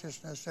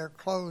righteousness. They're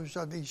clothes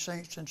of these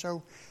saints, and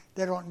so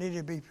they don't need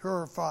to be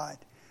purified.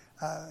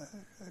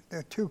 There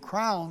are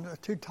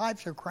two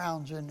types of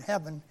crowns in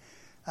heaven,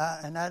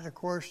 and that, of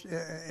course,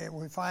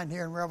 we find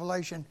here in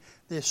Revelation,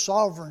 the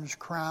sovereign's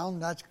crown,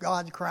 that's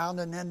God's crown,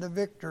 and then the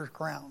victor's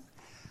crown.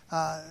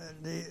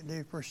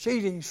 The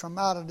proceedings from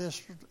out of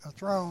this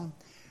throne,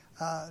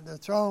 the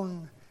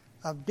throne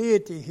of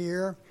deity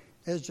here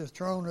is the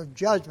throne of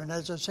judgment.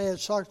 As I say,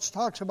 it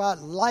talks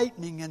about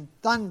lightning and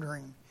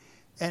thundering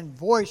and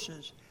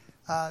voices.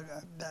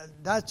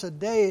 That's a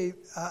day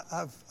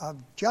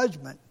of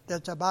judgment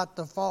that's about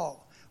to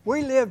fall.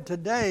 We live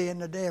today in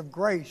the day of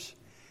grace.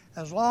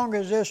 As long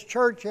as this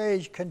church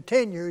age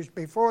continues,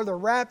 before the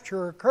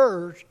rapture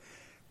occurs,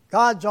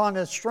 God's on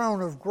His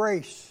throne of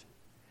grace.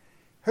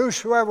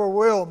 Whosoever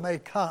will may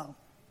come.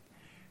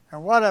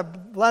 And what a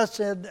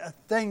blessed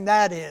thing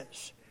that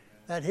is,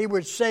 that He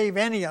would save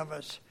any of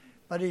us.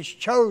 But He's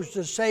chose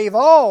to save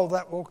all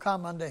that will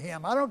come unto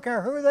Him. I don't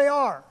care who they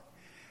are.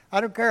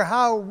 I don't care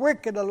how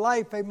wicked a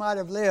life they might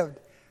have lived.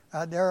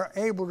 They're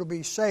able to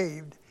be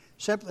saved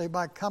simply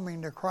by coming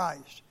to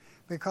Christ,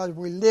 because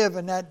we live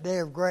in that day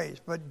of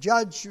grace. But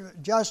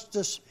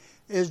justice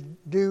is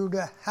due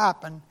to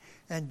happen,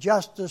 and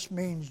justice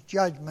means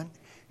judgment,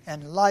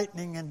 and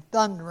lightning and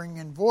thundering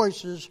and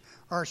voices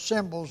are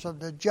symbols of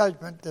the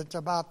judgment that's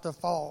about to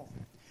fall.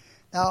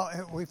 Now,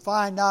 we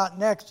find out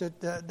next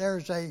that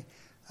there's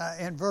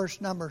in verse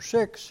number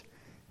 6,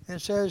 it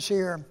says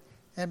here,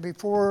 and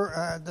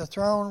before the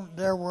throne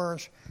there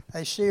was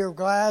a sea of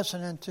glass,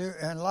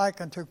 and like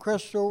unto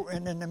crystal,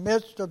 and in the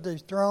midst of the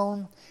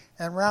throne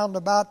and round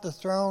about the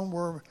throne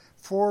were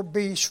 4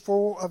 beasts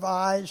full of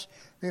eyes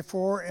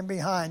before and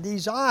behind.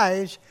 These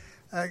eyes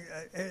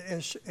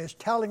is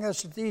telling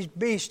us that these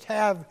beasts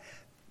have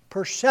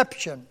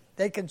perception.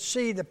 They can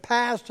see the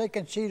past, they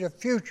can see the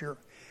future.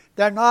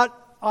 They're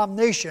not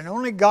omniscient.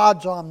 Only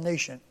God's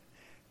omniscient.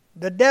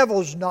 The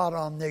devil's not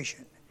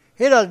omniscient.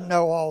 He doesn't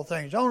know all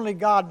things. Only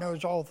God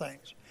knows all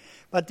things.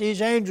 But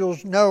these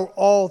angels know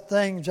all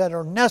things that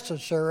are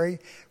necessary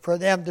for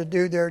them to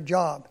do their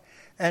job.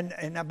 And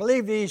I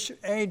believe these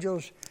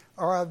angels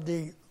are of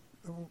the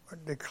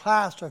the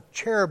class of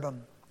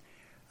cherubim.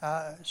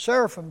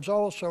 Seraphims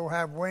also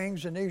have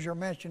wings, and these are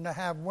mentioned to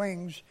have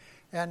wings.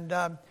 And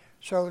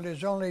so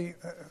there's only,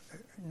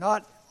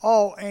 not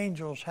all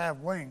angels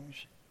have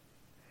wings.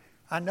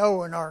 I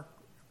know in our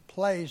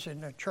plays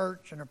in the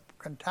church and the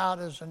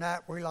cantatas and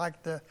that, we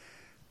like to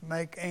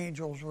make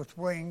angels with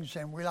wings,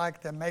 and we like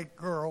to make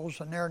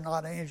girls, and they're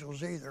not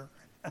angels either.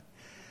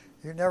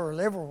 You never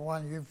live with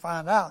one, you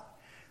find out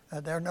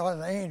that they're not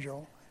an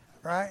angel,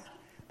 right?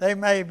 They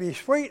may be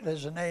sweet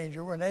as an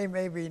angel, and they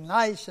may be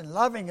nice and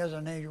loving as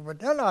an angel, but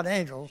they're not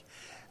angels.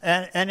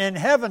 And in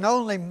heaven,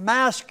 only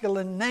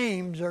masculine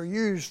names are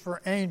used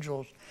for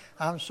angels.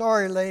 I'm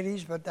sorry,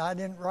 ladies, but I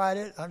didn't write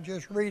it. I'm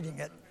just reading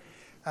it.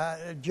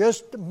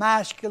 Just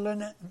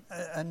masculine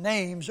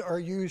names are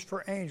used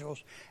for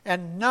angels.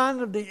 And none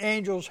of the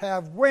angels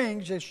have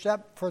wings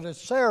except for the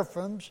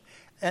seraphims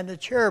and the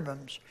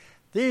cherubims.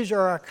 These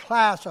are a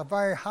class, a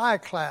very high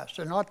class.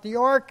 They're not the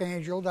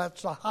archangel,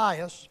 that's the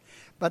highest,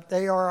 but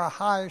they are a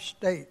higher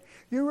state.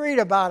 You read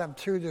about them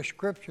through the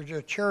scriptures,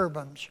 the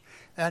cherubims,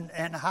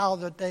 and how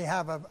that they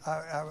have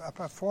a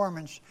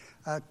performance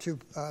to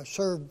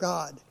serve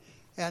God.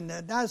 And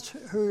that's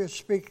who is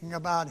speaking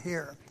about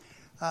here.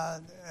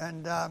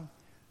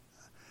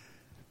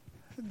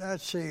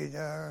 Let's see,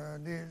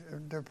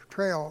 the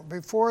portrayal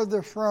before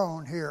the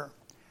throne here.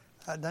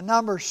 The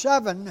number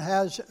 7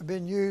 has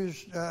been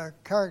used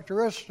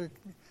characteristic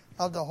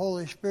of the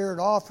Holy Spirit.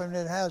 Often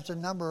it has the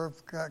number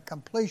of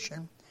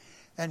completion.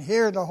 And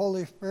here the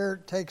Holy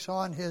Spirit takes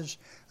on his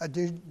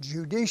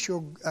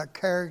judicial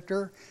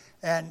character,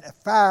 and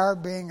fire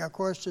being, of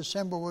course, the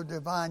symbol of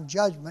divine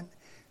judgment.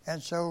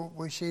 And so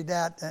we see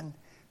that, and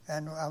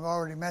I've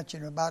already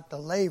mentioned about the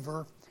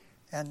laver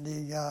and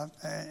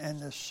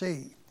the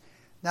sea.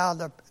 Now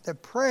the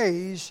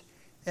praise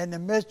in the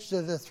midst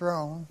of the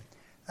throne,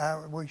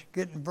 we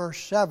get in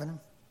verse 7,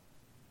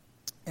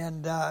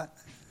 and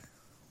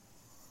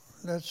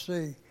let's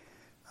see,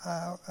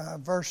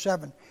 verse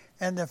 7.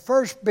 And the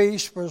first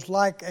beast was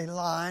like a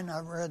lion. I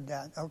read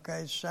that.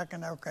 Okay,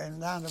 second, okay, and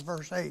down to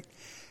verse 8.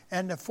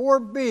 And the 4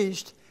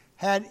 beasts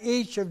had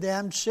each of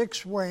them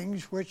 6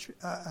 wings, which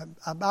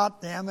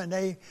about them, and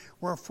they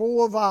were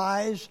full of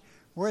eyes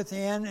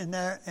within,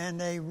 and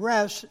they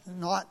rest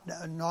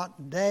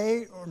not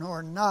day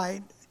nor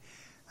night,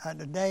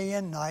 the day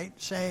and night,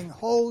 saying,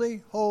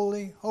 Holy,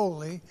 holy,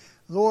 holy,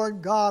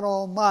 Lord God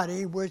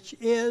Almighty, which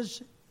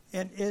is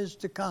and is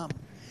to come.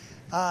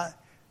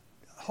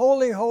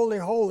 Holy, holy,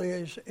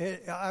 holy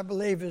I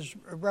believe, is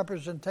a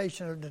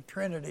representation of the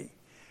Trinity.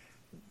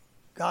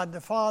 God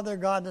the Father,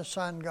 God the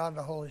Son, God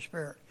the Holy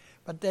Spirit.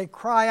 But they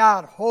cry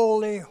out,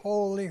 holy,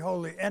 holy,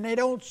 holy. And they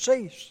don't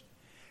cease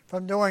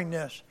from doing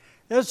this.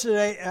 This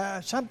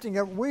is something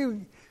that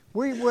we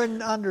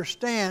wouldn't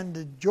understand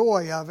the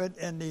joy of it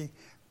and the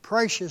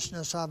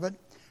preciousness of it,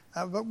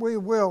 but we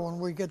will when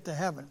we get to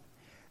heaven.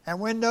 And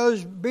when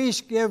those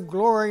beasts give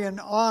glory and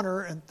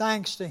honor and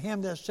thanks to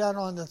him that sat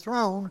on the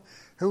throne,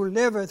 who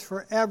liveth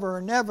forever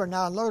and ever.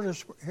 Now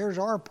notice, here's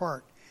our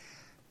part.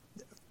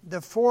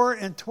 The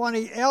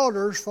 24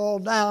 elders fall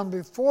down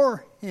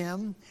before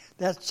him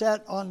that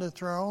sat on the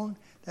throne.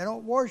 They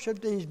don't worship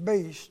these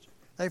beasts.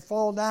 They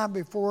fall down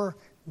before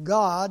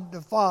God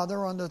the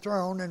Father on the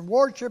throne and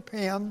worship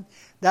him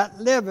that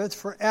liveth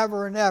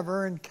forever and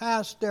ever, and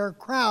cast their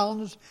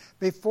crowns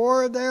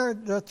before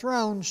the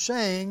throne,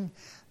 saying,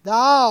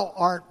 Thou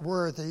art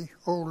worthy,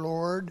 O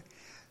Lord,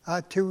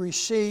 to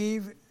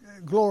receive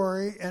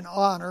glory and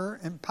honor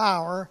and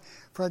power,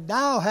 for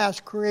thou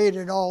hast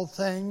created all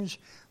things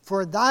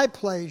for thy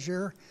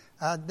pleasure.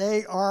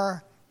 They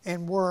are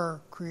and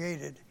were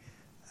created.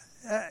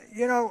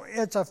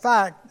 It's a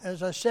fact,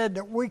 as I said,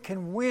 that we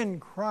can win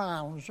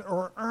crowns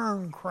or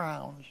earn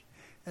crowns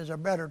is a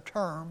better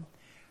term,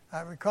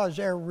 because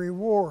they're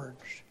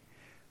rewards.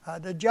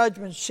 The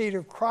judgment seat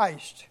of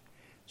Christ.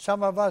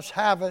 Some of us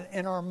have it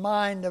in our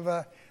mind of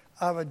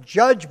a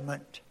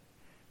judgment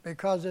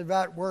because of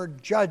that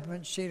word,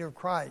 judgment seat of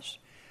Christ.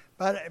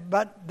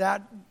 But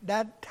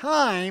that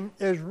time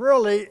is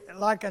really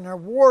like an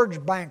awards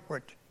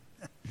banquet.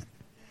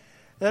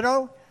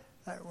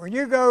 When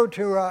you go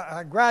to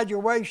a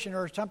graduation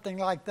or something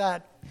like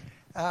that,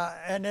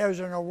 and there's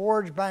an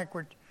awards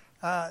banquet,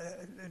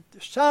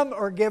 some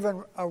are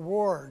given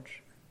awards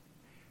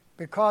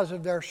because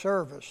of their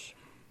service,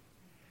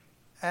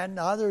 and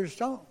others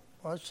don't.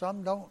 Well,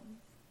 some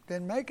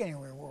didn't make any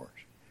rewards.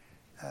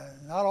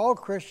 Not all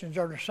Christians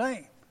are the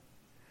same.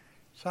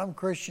 Some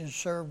Christians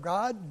serve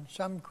God, and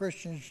some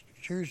Christians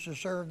choose to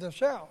serve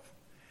themselves.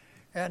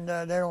 And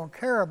they don't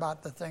care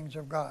about the things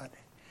of God.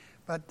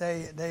 But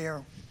they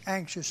are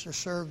anxious to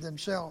serve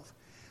themselves.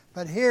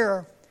 But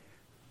here,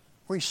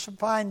 we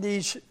find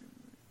these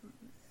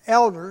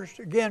elders,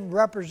 again,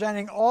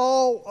 representing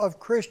all of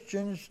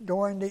Christians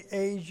during the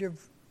age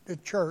of the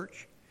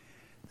church.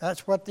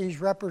 That's what these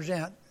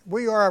represent.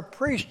 We are a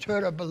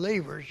priesthood of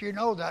believers. You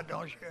know that,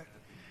 don't you?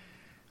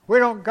 We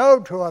don't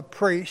go to a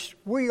priest.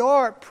 We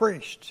are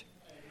priests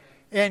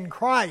in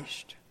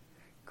Christ.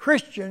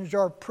 Christians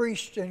are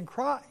priests in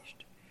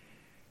Christ.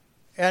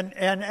 And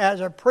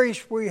as a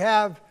priest, we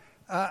have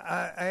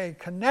a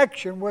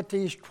connection with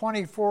these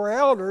 24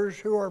 elders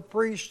who are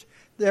priests.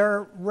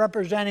 They're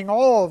representing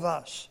all of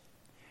us.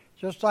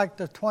 Just like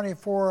the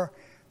 24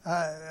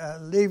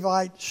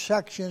 Levite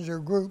sections or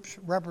groups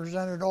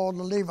represented all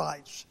the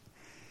Levites.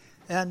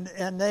 And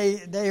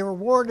they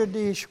awarded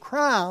these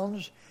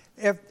crowns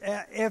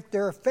if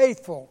they're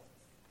faithful.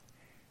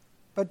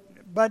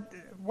 But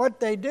what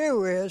they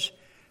do is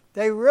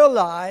they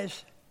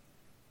realize,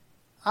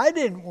 I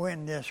didn't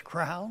win this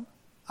crown.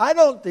 I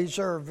don't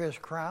deserve this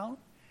crown.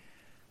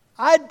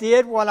 I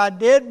did what I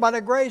did by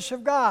the grace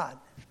of God.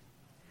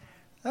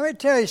 Let me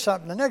tell you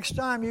something. The next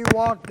time you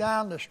walk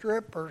down the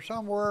strip or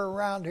somewhere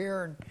around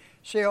here and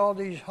see all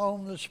these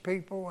homeless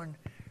people and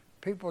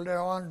people that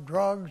are on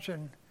drugs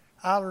and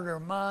out of their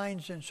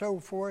minds and so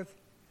forth,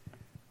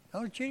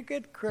 don't you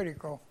get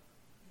critical.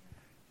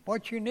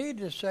 What you need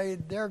to say,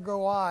 there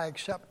go I,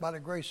 except by the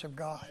grace of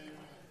God.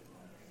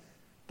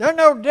 They're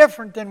no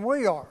different than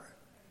we are,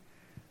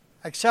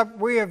 except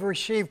we have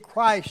received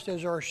Christ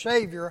as our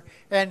Savior,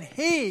 and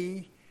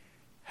He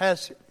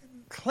has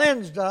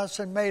cleansed us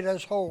and made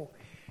us whole.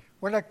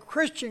 When a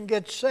Christian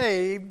gets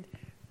saved,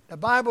 the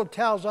Bible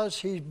tells us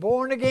he's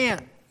born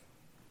again.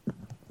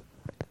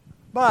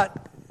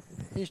 But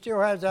he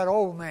still has that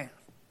old man.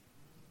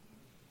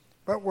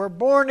 But we're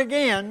born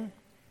again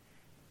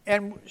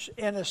and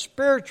in a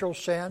spiritual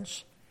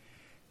sense,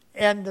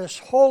 and this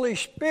Holy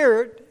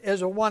Spirit is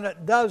the one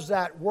that does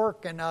that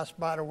work in us,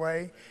 by the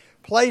way,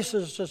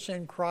 places us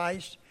in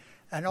Christ,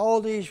 and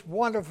all these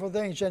wonderful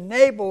things,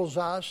 enables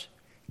us,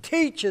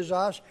 teaches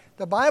us.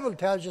 The Bible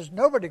tells us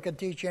nobody can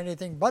teach you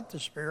anything but the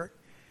Spirit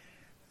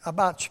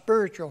about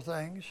spiritual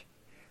things.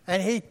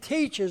 And He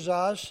teaches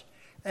us,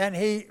 and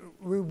He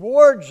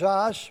rewards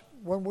us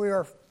when we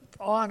are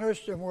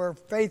honest and we're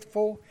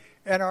faithful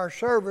in our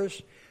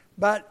service.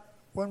 But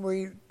when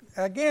we,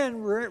 again,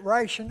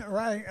 realize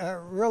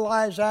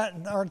that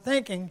in our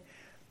thinking,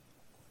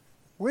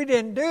 we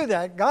didn't do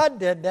that. God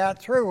did that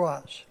through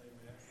us.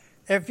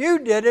 Amen. If you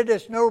did it,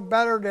 it's no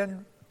better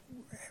than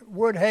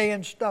wood, hay,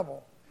 and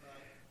stubble.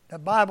 The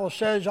Bible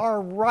says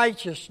our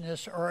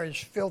righteousness are as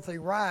filthy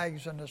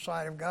rags in the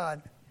sight of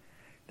God.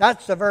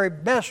 That's the very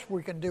best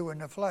we can do in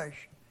the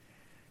flesh.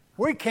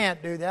 We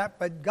can't do that,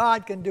 but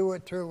God can do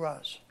it through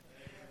us.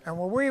 And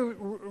when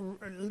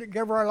we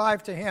give our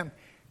life to Him,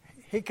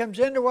 He comes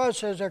into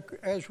us as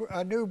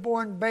a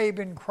newborn babe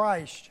in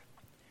Christ.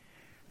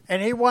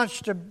 And He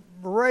wants to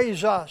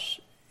raise us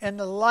in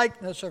the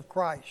likeness of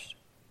Christ.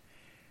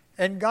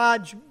 And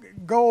God's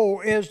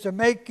goal is to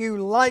make you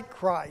like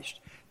Christ.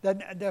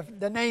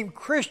 The name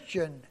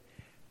Christian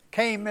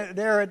came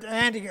there at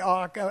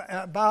Antioch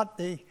about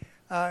the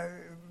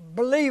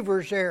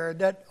believers there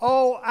that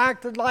all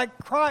acted like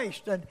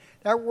Christ. And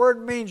that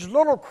word means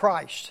little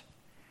Christ.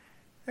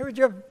 They were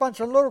just a bunch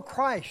of little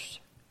Christs.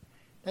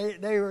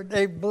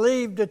 They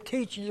believed the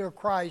teachings of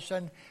Christ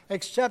and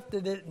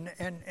accepted it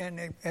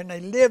and they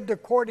lived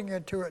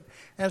according to it.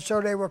 And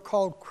so they were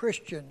called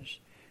Christians.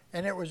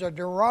 And it was a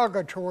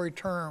derogatory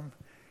term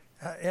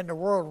in the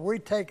world. We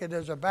take it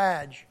as a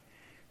badge.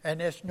 And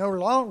it's no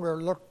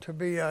longer looked to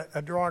be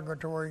a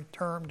derogatory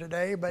term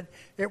today, but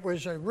it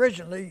was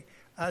originally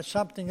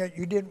something that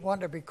you didn't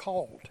want to be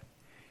called.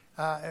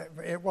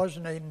 It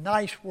wasn't a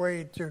nice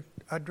way to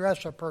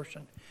address a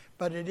person,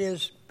 but it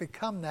is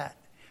become that.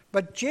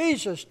 But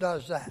Jesus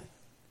does that.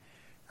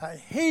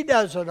 He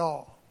does it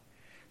all.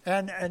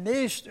 And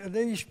these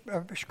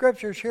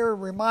scriptures here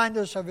remind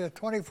us of the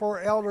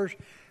 24 elders.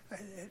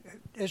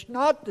 It's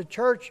not the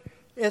church,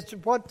 it's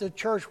what the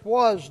church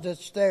was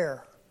that's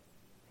there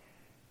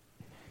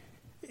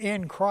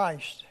in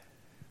Christ.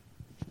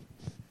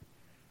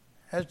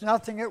 There's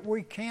nothing that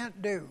we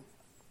can't do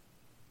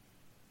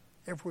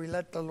if we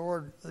let the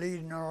Lord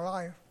lead in our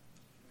life.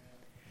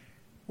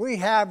 We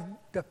have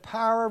the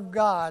power of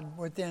God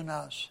within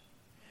us.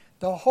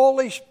 The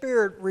Holy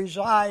Spirit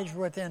resides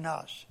within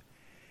us.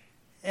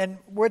 And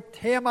with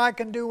Him I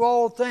can do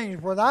all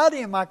things. Without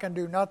Him I can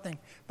do nothing.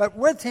 But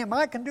with Him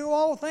I can do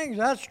all things.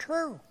 That's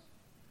true.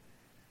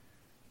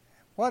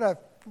 What a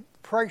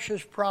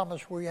precious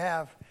promise we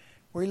have.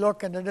 We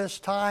look into this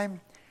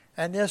time,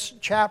 and this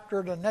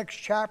chapter, the next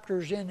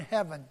chapter is in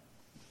heaven.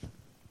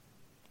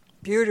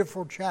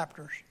 Beautiful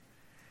chapters.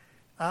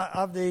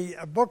 Of the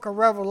book of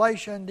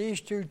Revelation, these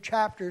two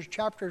chapters,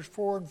 chapters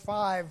 4 and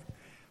 5,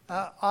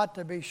 ought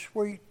to be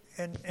sweet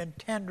and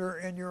tender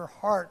in your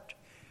heart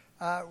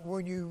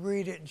when you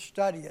read it and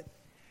study it.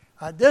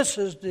 This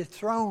is the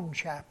throne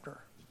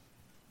chapter.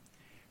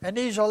 And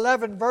these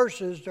 11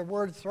 verses, the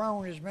word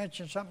throne is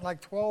mentioned something like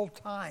 12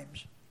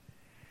 times.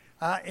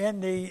 In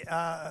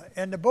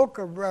the book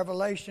of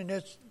Revelation,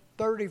 it's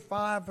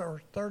 35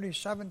 or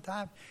 37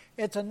 times.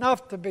 It's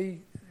enough to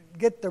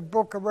get the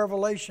book of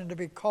Revelation to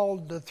be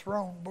called the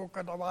throne book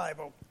of the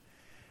Bible.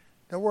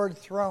 The word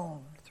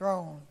throne,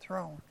 throne,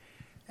 throne.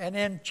 And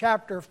in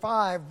chapter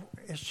 5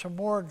 is some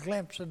more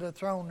glimpse of the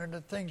throne and the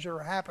things that are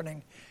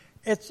happening.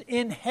 It's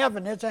in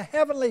heaven. It's a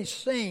heavenly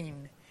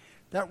scene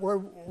that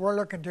we're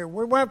looking to.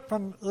 We went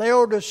from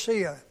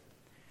Laodicea.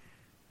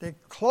 the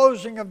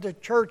closing of the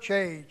church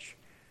age,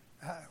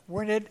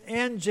 when it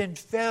ends in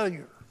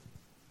failure.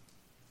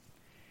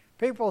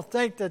 People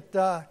think that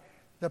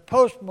the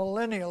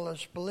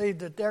post-millennialists believe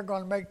that they're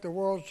going to make the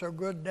world so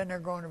good, then they're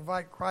going to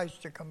invite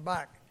Christ to come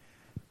back.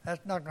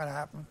 That's not going to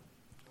happen.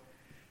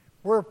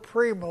 We're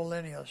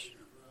premillennialists.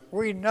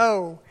 We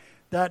know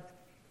that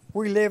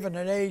we live in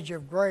an age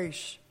of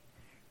grace,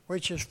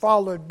 which is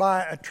followed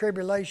by a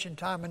tribulation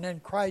time, and then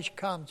Christ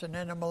comes, and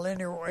then a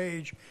millennial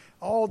age.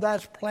 All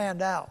that's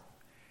planned out.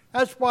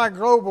 That's why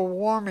global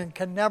warming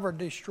can never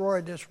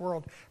destroy this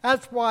world.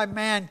 That's why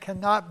man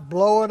cannot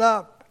blow it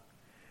up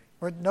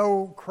with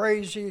no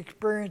crazy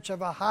experience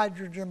of a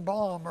hydrogen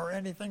bomb or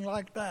anything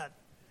like that.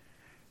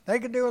 They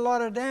can do a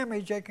lot of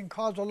damage. They can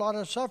cause a lot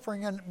of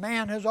suffering, and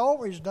man has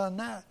always done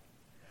that.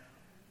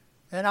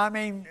 And I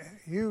mean,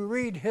 you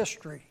read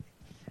history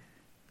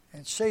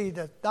and see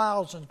the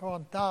thousands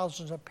upon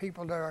thousands of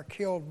people that are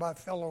killed by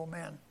fellow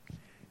men.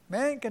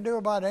 Man can do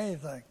about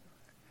anything.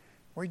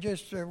 We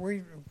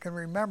can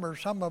remember,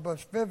 some of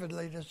us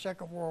vividly, the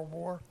Second World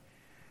War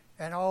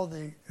and all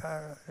the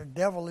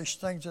devilish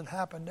things that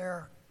happened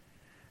there.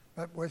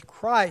 But with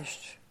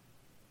Christ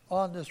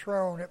on the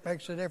throne, it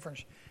makes a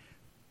difference.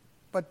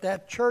 But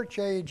that church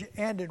age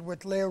ended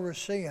with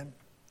Laodicean.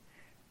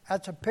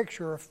 That's a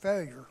picture of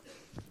failure.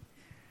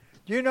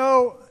 Do you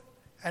know,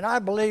 and I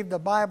believe the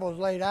Bible is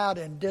laid out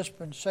in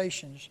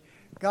dispensations.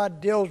 God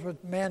deals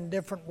with men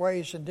different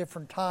ways in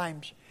different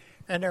times.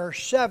 And there are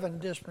 7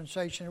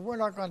 dispensations. We're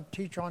not going to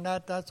teach on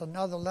that. That's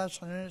another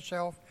lesson in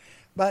itself.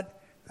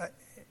 But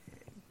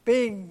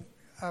being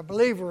a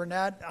believer in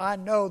that, I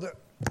know that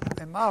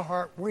in my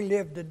heart we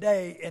live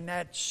today in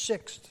that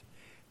 6th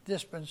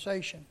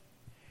dispensation.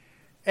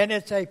 And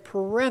it's a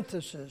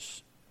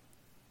parenthesis.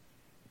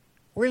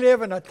 We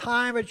live in a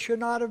time it should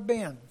not have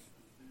been.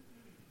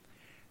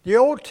 The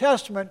Old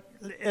Testament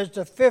is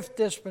the 5th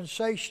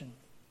dispensation.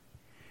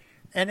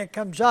 And it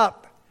comes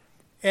up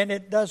and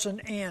it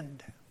doesn't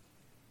end.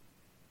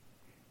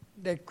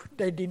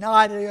 They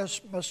denied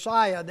his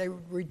Messiah. They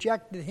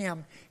rejected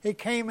him. He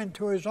came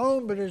into his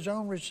own, but his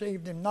own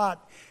received him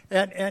not.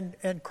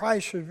 And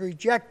Christ was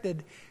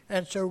rejected.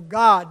 And so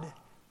God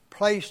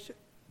placed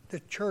the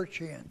church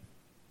in.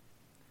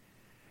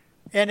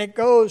 And it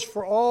goes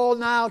for all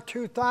now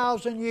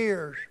 2,000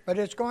 years. But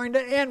it's going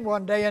to end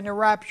one day in the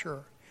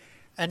rapture.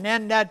 And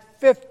then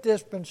that 5th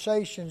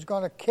dispensation is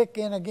going to kick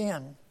in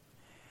again.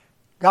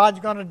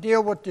 God's going to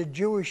deal with the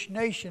Jewish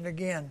nation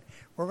again.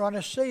 We're going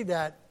to see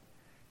that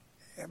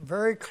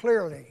very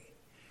clearly.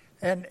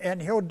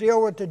 And he'll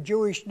deal with the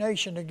Jewish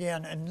nation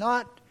again. And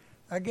not,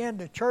 again,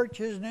 the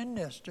church isn't in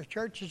this. The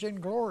church is in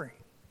glory.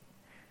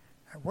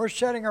 And we're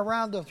sitting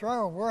around the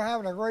throne. We're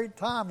having a great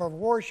time of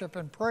worship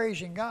and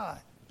praising God.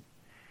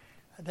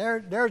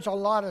 There's a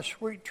lot of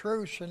sweet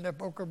truths in the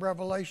book of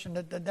Revelation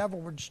that the devil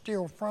would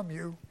steal from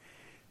you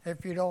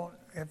if you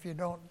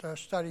don't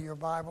study your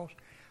Bibles.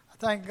 I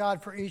thank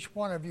God for each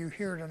one of you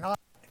here tonight.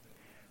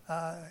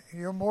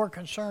 You're more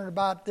concerned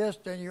about this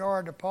than you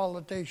are the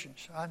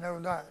politicians. I know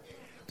that.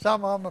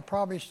 Some of them have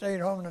probably stayed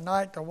home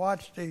tonight to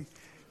watch the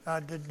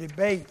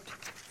debate.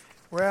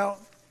 Well,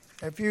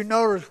 if you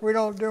notice, we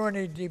don't do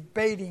any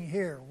debating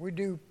here. We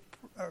do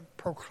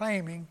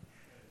proclaiming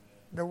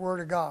the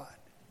Word of God.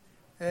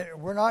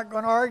 We're not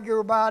going to argue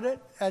about it.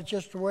 That's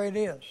just the way it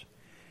is.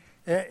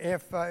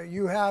 If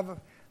you have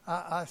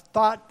a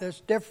thought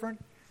that's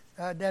different,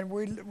 then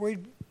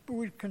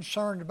we're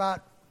concerned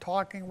about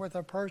talking with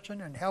a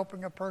person and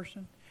helping a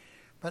person.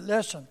 But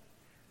listen,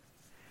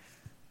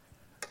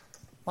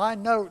 my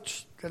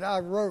notes that I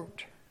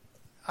wrote,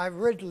 I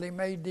originally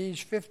made these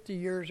 50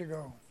 years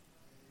ago.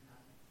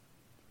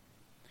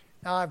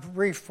 Now I've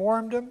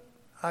reformed them,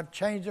 I've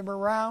changed them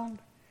around,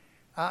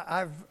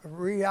 I've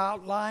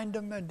re-outlined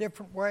them in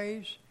different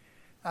ways,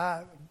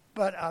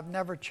 but I've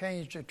never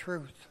changed the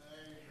truth.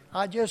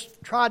 I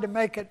just tried to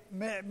make it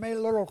a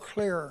little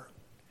clearer,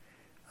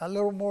 a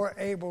little more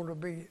able to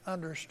be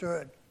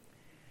understood.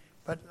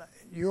 But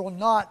you'll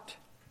not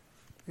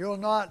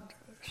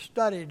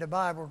study the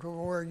Bible to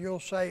where you'll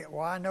say,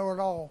 well, I know it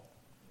all.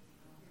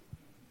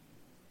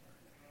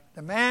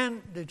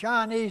 The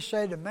Chinese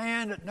say the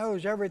man that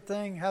knows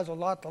everything has a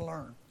lot to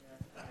learn.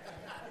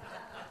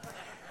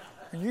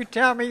 And you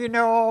tell me you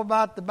know all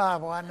about the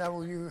Bible, I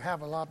know you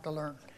have a lot to learn.